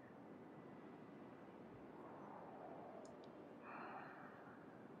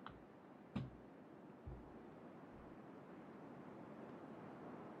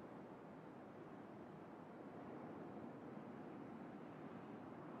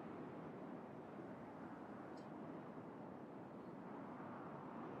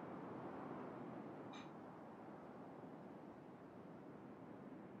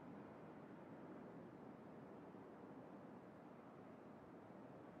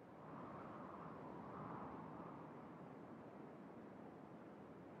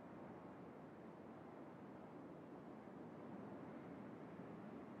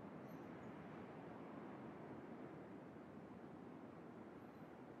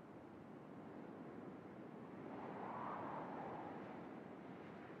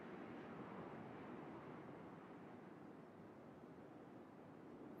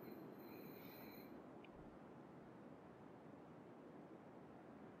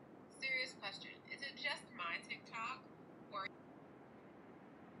 Serious question. Is it just my TikTok? Or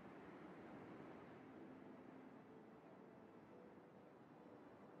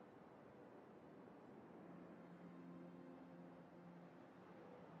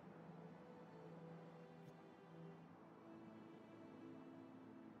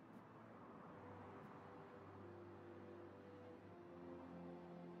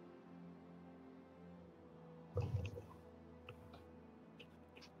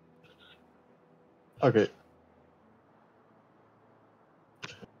Okay.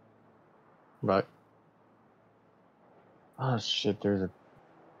 Bye. Oh shit, there's a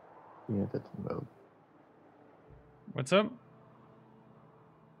unit that's mode. What's up?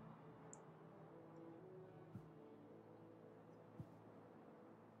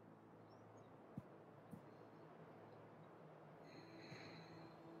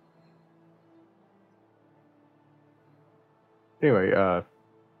 Anyway,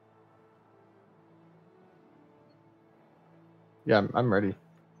 yeah, I'm ready.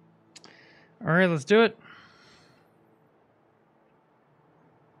 All right, let's do it.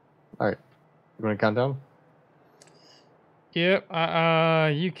 All right. You want to count down? Yep.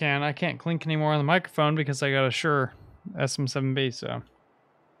 You can. I can't clink anymore on the microphone because I got a Shure SM7B. So.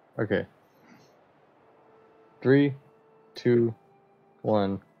 Okay. 3, 2,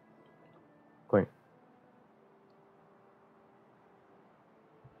 1. Point.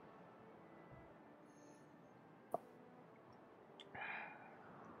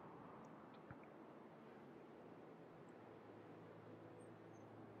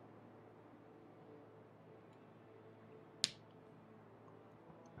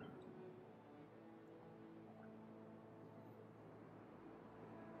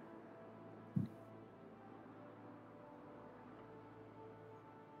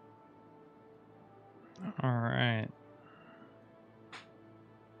 All right.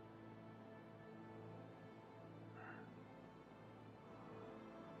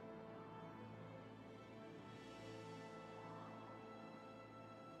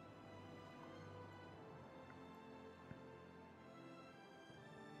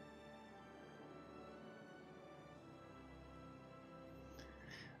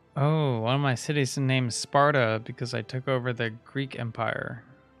 Oh, one of my cities is named Sparta because I took over the Greek Empire.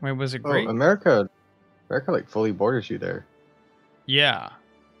 Wait, was it Oh, Greek? America like fully borders you there. Yeah.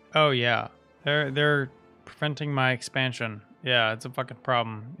 Oh yeah. They're preventing my expansion. Yeah, it's a fucking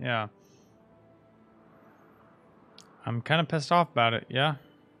problem. Yeah. I'm kind of pissed off about it. Yeah.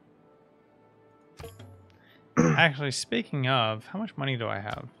 Actually, speaking of, how much money do I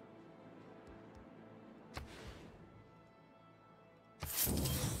have?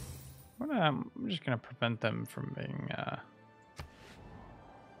 I'm just gonna prevent them from being.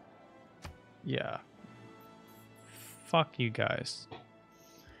 Yeah. Fuck you guys.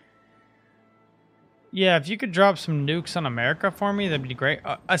 Yeah, if you could drop some nukes on America for me, that'd be great.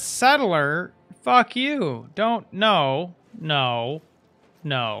 A settler? Fuck you. Don't. No. No.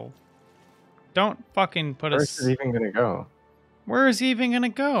 No. Don't fucking put Where's it us. even gonna go? Where is he even gonna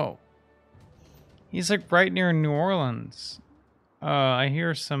go? He's like right near New Orleans. I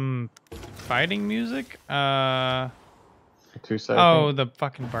hear some fighting music. Tusa, I Oh, think. the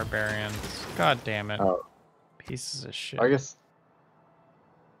fucking barbarians. God damn it. Oh, Pieces of shit. I guess.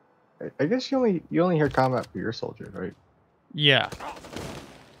 I guess you only hear combat for your soldiers, right? Yeah.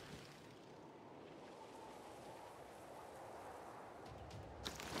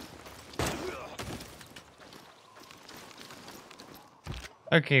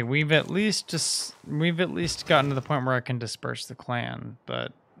 Okay, we've at least gotten to the point where I can disperse the clan,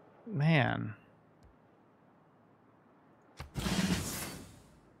 but man.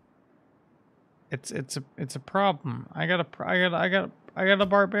 It's a problem. I got a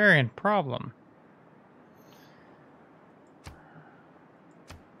barbarian problem.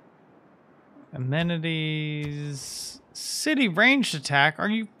 Amenities, city ranged attack. Are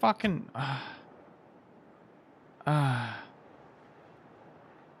you fucking?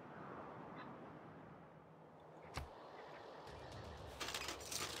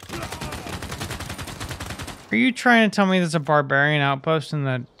 Are you trying to tell me there's a barbarian outpost in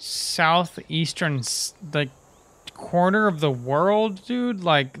the southeastern like corner of the world, dude?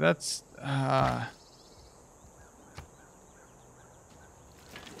 Like that's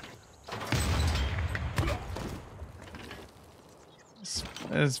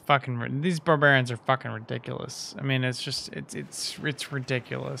it's fucking. These barbarians are fucking ridiculous. I mean, it's just it's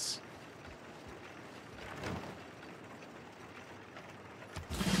ridiculous.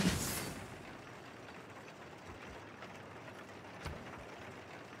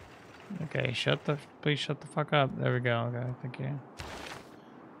 Okay, please shut the fuck up. There we go. Okay, thank you.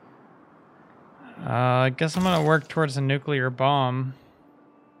 I guess I'm gonna work towards a nuclear bomb.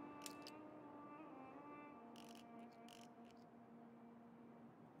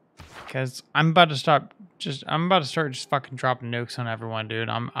 Because I'm about to start just fucking dropping nukes on everyone, dude.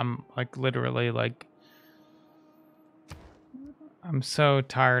 I'm like literally like I'm so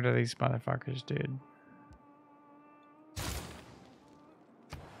tired of these motherfuckers, dude.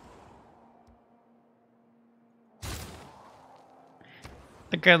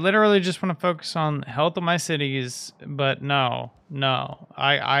 Like I literally just want to focus on health of my cities, but no.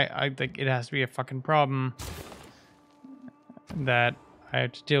 I think it has to be a fucking problem that I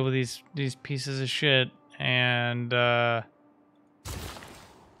have to deal with these pieces of shit and no.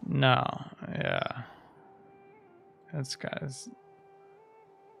 Yeah. That's guys.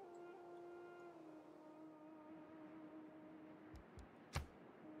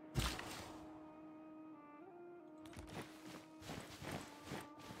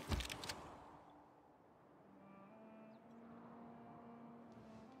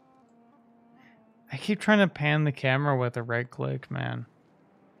 I keep trying to pan the camera with a right click, man.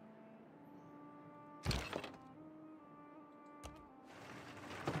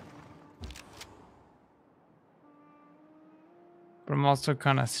 But I'm also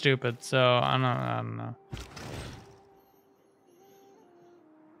kind of stupid, so I don't know.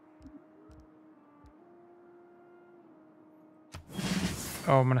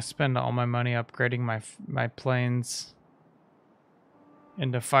 Oh, I'm gonna spend all my money upgrading my planes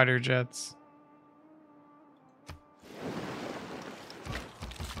into fighter jets.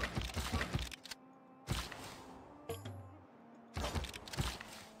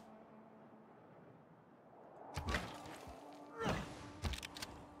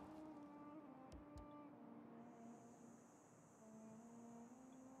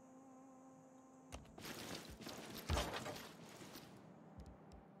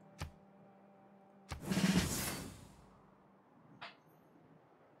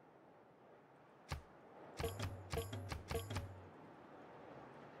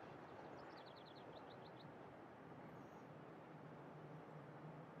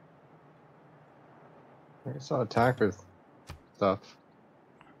 I saw attack with stuff.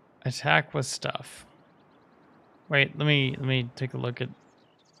 Attack with stuff. Wait, let me take a look at.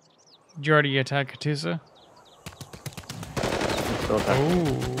 Did you already attack Katusa? I'm still attacking.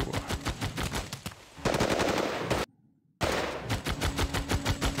 Oh.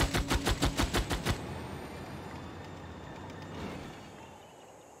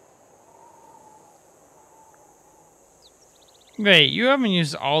 Wait, you haven't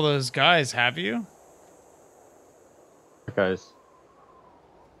used all those guys, have you? Guys.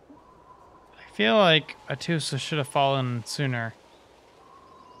 I feel like Atusa should have fallen sooner.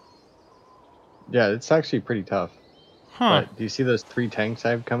 Yeah, it's actually pretty tough. Huh. But do you see those 3 tanks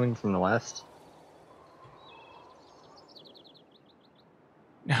I have coming from the west?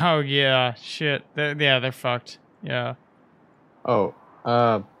 Oh, yeah. Shit. They're fucked. Yeah. Oh,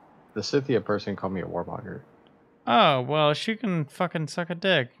 the Scythia person called me a warmonger. Oh, well, she can fucking suck a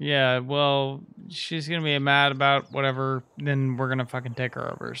dick. Yeah, well, she's gonna be mad about whatever, then we're gonna fucking take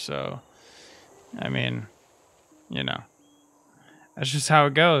her over, so... I mean, you know. That's just how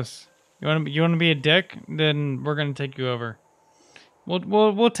it goes. You wanna be a dick? Then we're gonna take you over.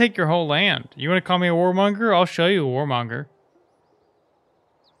 We'll take your whole land. You wanna call me a warmonger? I'll show you a warmonger.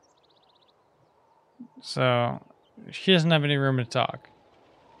 So, she doesn't have any room to talk.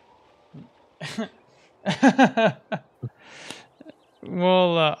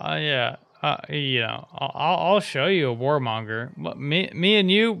 Well, yeah, you know, I'll show you a warmonger. Me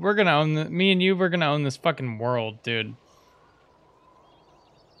and you, we're gonna own we're gonna own this fucking world, dude.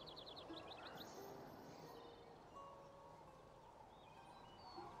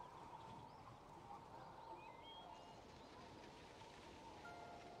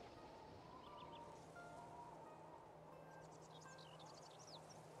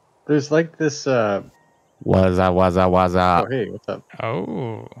 There's like this, What's up? oh, hey, what's up?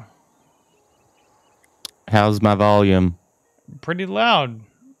 Oh, How's my volume? pretty loud.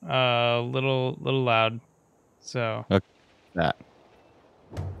 Little loud. So Okay, that.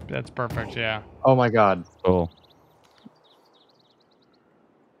 that's perfect. Yeah. Oh my god. Cool.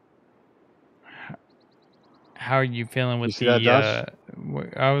 How are you feeling You with see that, Josh?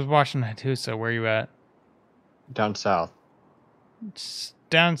 I was watching that too. So where you at? Down south. It's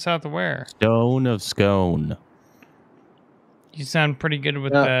down south of where? Stone of Scone. You sound pretty good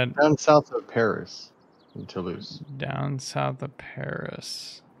with Yeah, that. down south of Paris in Toulouse. Down south of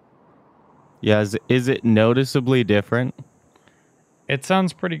Paris. Yeah, is it noticeably different? It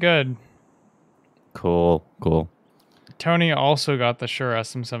sounds pretty good. Cool. Tony also got the Shure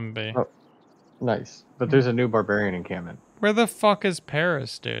SM7B. Oh, nice. But there's a new barbarian encampment. Where the fuck is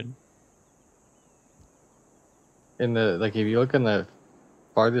Paris, dude? In the, like, if you look in the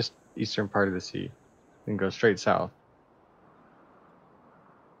farthest eastern part of the sea and go straight south.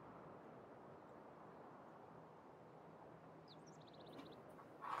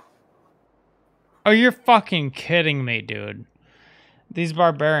 Oh, you're fucking kidding me, dude. These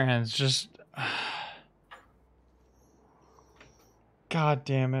barbarians just... God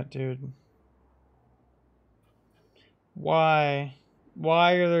damn it, dude. Why?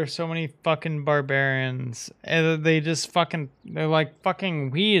 Why are there so many fucking barbarians? And they just fucking... They're like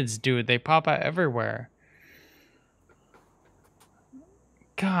fucking weeds, dude. They pop out everywhere.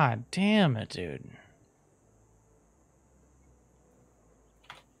 God damn it, dude.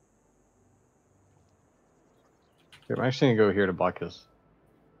 I'm actually gonna go here to block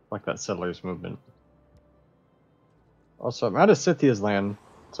that settlers movement. Also, I'm out of Scythia's land,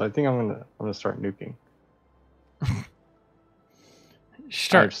 so I think I'm gonna start nuking. I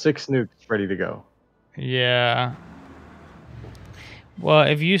have 6 nukes ready to go. Yeah. Well,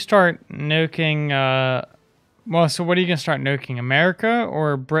 if you start nuking, well, so what are you gonna start nuking? America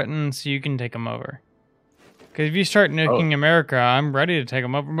or Britain, so you can take them over? Because if you start nuking America, I'm ready to take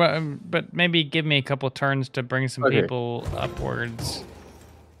them over. But maybe give me a couple turns to bring some people upwards.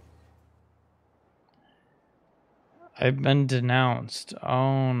 I've been denounced.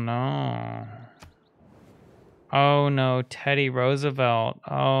 Oh no. Oh no, Teddy Roosevelt.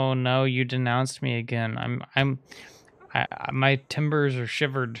 Oh no, you denounced me again. My timbers are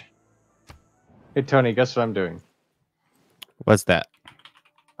shivered. Hey Tony, guess what I'm doing? What's that?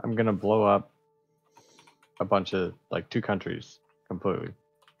 I'm gonna blow up a bunch of like 2 countries completely.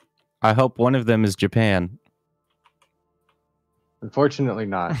 I hope one of them is Japan. Unfortunately,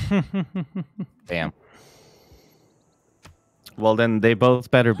 not. Damn. Well, then they both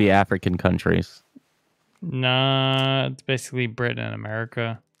better be African countries. Nah, it's basically Britain and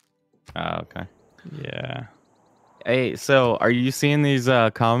America. Oh, okay. Yeah. Hey, so are you seeing these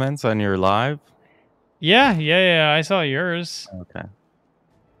comments on your live? Yeah, I saw yours. Okay.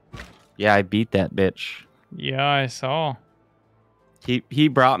 Yeah, I beat that bitch. Yeah, I saw. He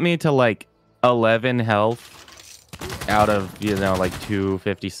brought me to like 11 health out of, like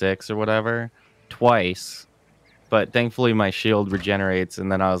 256 or whatever twice. But thankfully my shield regenerates,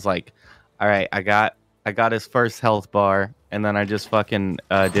 and then I was like, all right, I got his first health bar, and then I just fucking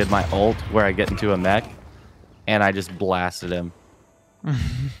did my ult where I get into a mech, and I just blasted him.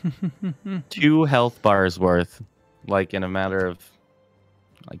 2 health bars worth, like in a matter of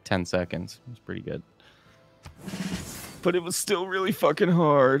like 10 seconds. It was pretty good. But it was still really fucking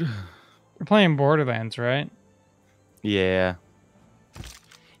hard. You're playing Borderlands, right? Yeah.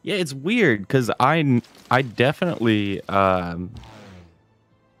 Yeah, it's weird because I definitely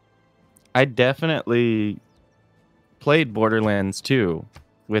played Borderlands 2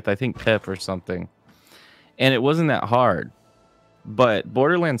 with, I think, Pep or something, and it wasn't that hard. But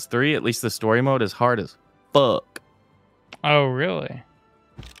Borderlands 3, at least the story mode, is hard as fuck. Oh, really?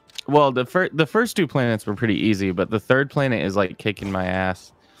 Well, the first 2 planets were pretty easy, but the third planet is like kicking my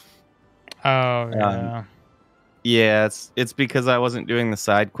ass. Oh, yeah. Yeah, it's because I wasn't doing the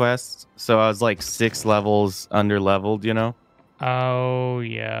side quests, so I was like 6 levels under leveled, Oh,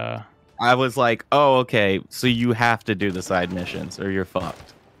 yeah. I was like, oh, okay, so you have to do the side missions or you're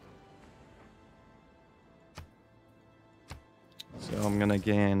fucked. So I'm gonna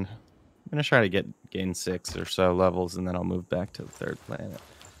try to gain 6 or so levels, and then I'll move back to the third planet.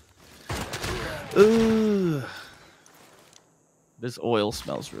 Ugh. This oil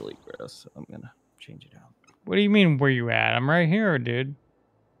smells really gross, so I'm gonna change it out. What do you mean, where you at? I'm right here, dude.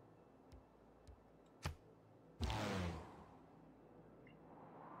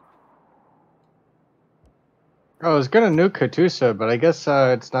 I was gonna nuke Katusa, but I guess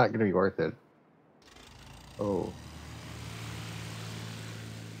it's not gonna be worth it. Oh.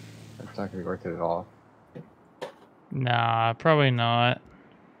 It's not gonna be worth it at all. Nah, probably not.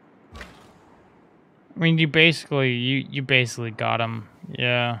 I mean, you basically got him.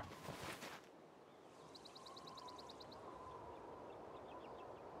 Yeah.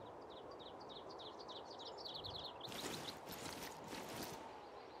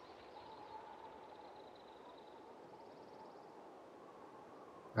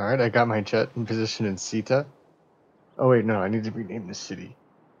 Alright, I got my jet in position in Sita. Oh wait, no, I need to rename the city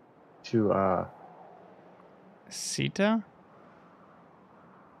to Sita?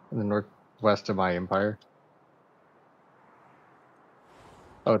 in the northwest of my empire.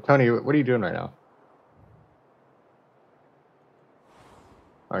 Oh, Tony, what are you doing right now?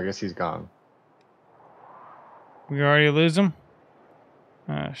 Oh, I guess he's gone. We already lose him?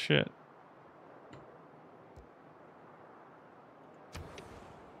 Ah, shit.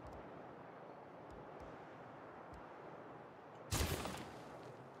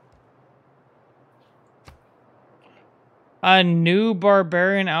 A new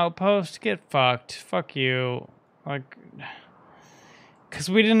barbarian outpost? Get fucked. Fuck you. Like, because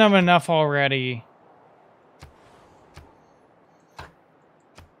we didn't have enough already.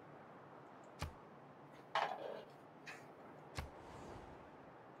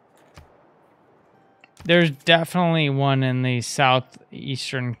 There's definitely one in the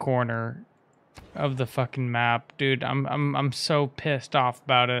southeastern corner of the fucking map, dude. I'm so pissed off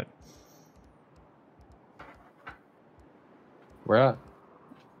about it. Where at?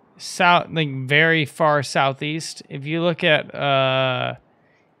 South, like very far southeast. If you look at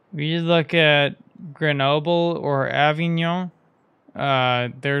Grenoble or Avignon,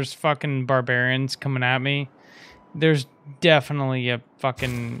 there's fucking barbarians coming at me. There's definitely a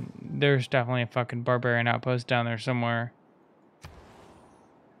fucking barbarian outpost down there somewhere.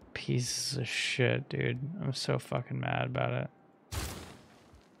 Pieces of shit, dude. I'm so fucking mad about it.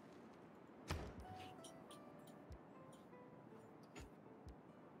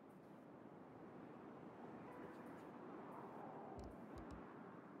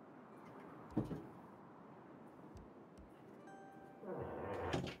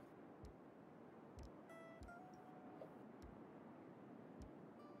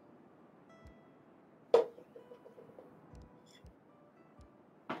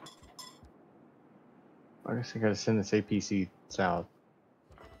 I guess I gotta send this APC south.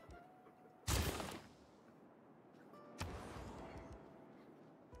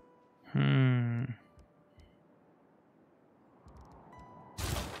 Hmm.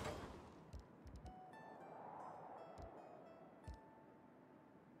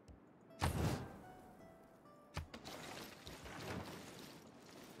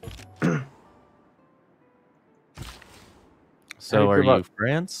 So Hey, are good you luck.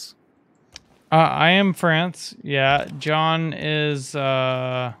 France? I am France. Yeah, John is Wait,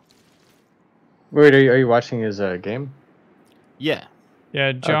 are you watching his game? Yeah.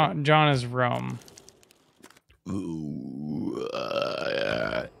 yeah, Okay. John is Rome. Ooh,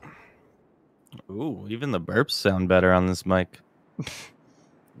 ooh, even the burps sound better on this mic.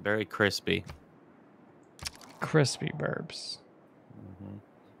 Very crispy. Crispy burps. Mm-hmm.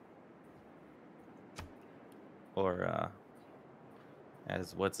 Or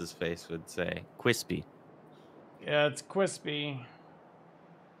as what's his face would say, quispy. Yeah, it's crispy.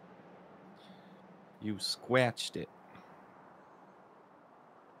 You squatched it.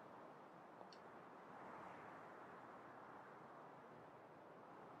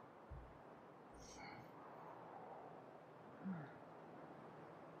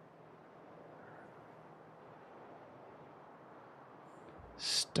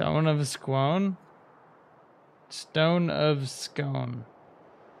 Stone of Scone? Stone of Scone.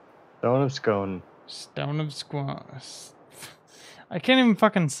 Stone of Scone. Stone of Scone. I can't even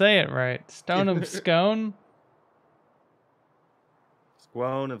fucking say it right. Stone of Scone?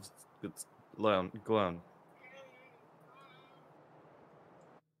 Squone of glone.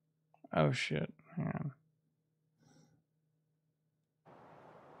 Oh shit. Hang on.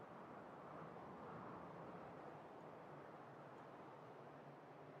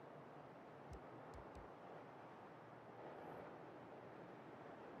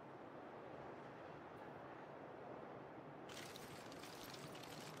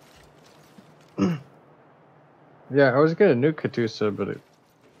 Yeah, I was gonna nuke Katusa, but it's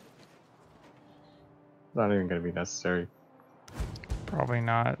not even gonna be necessary. Probably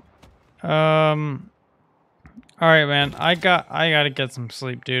not. All right, man. I gotta get some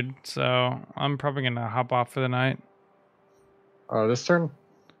sleep, dude. So I'm probably gonna hop off for the night. Oh, this turn?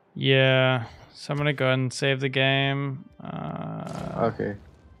 Yeah. So I'm gonna go ahead and save the game. Okay.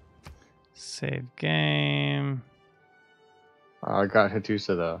 Save game. I got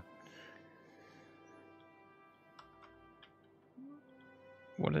Hatusa though.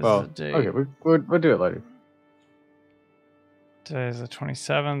 What is the Well, date? okay, we'll do it later. Today's the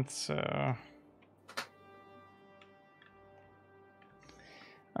 27th, so.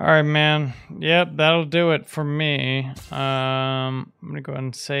 All right, man. Yep, that'll do it for me. I'm gonna go ahead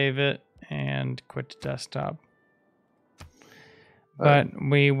and save it and quit the desktop. But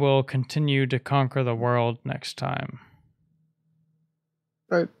we will continue to conquer the world next time.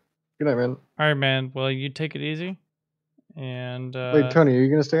 All right. Good night, man. All right, man. Well, you take it easy. And Wait, Tony, are you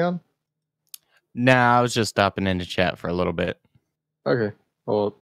gonna stay on? Nah, I was just stopping in to chat for a little bit. Okay. Well,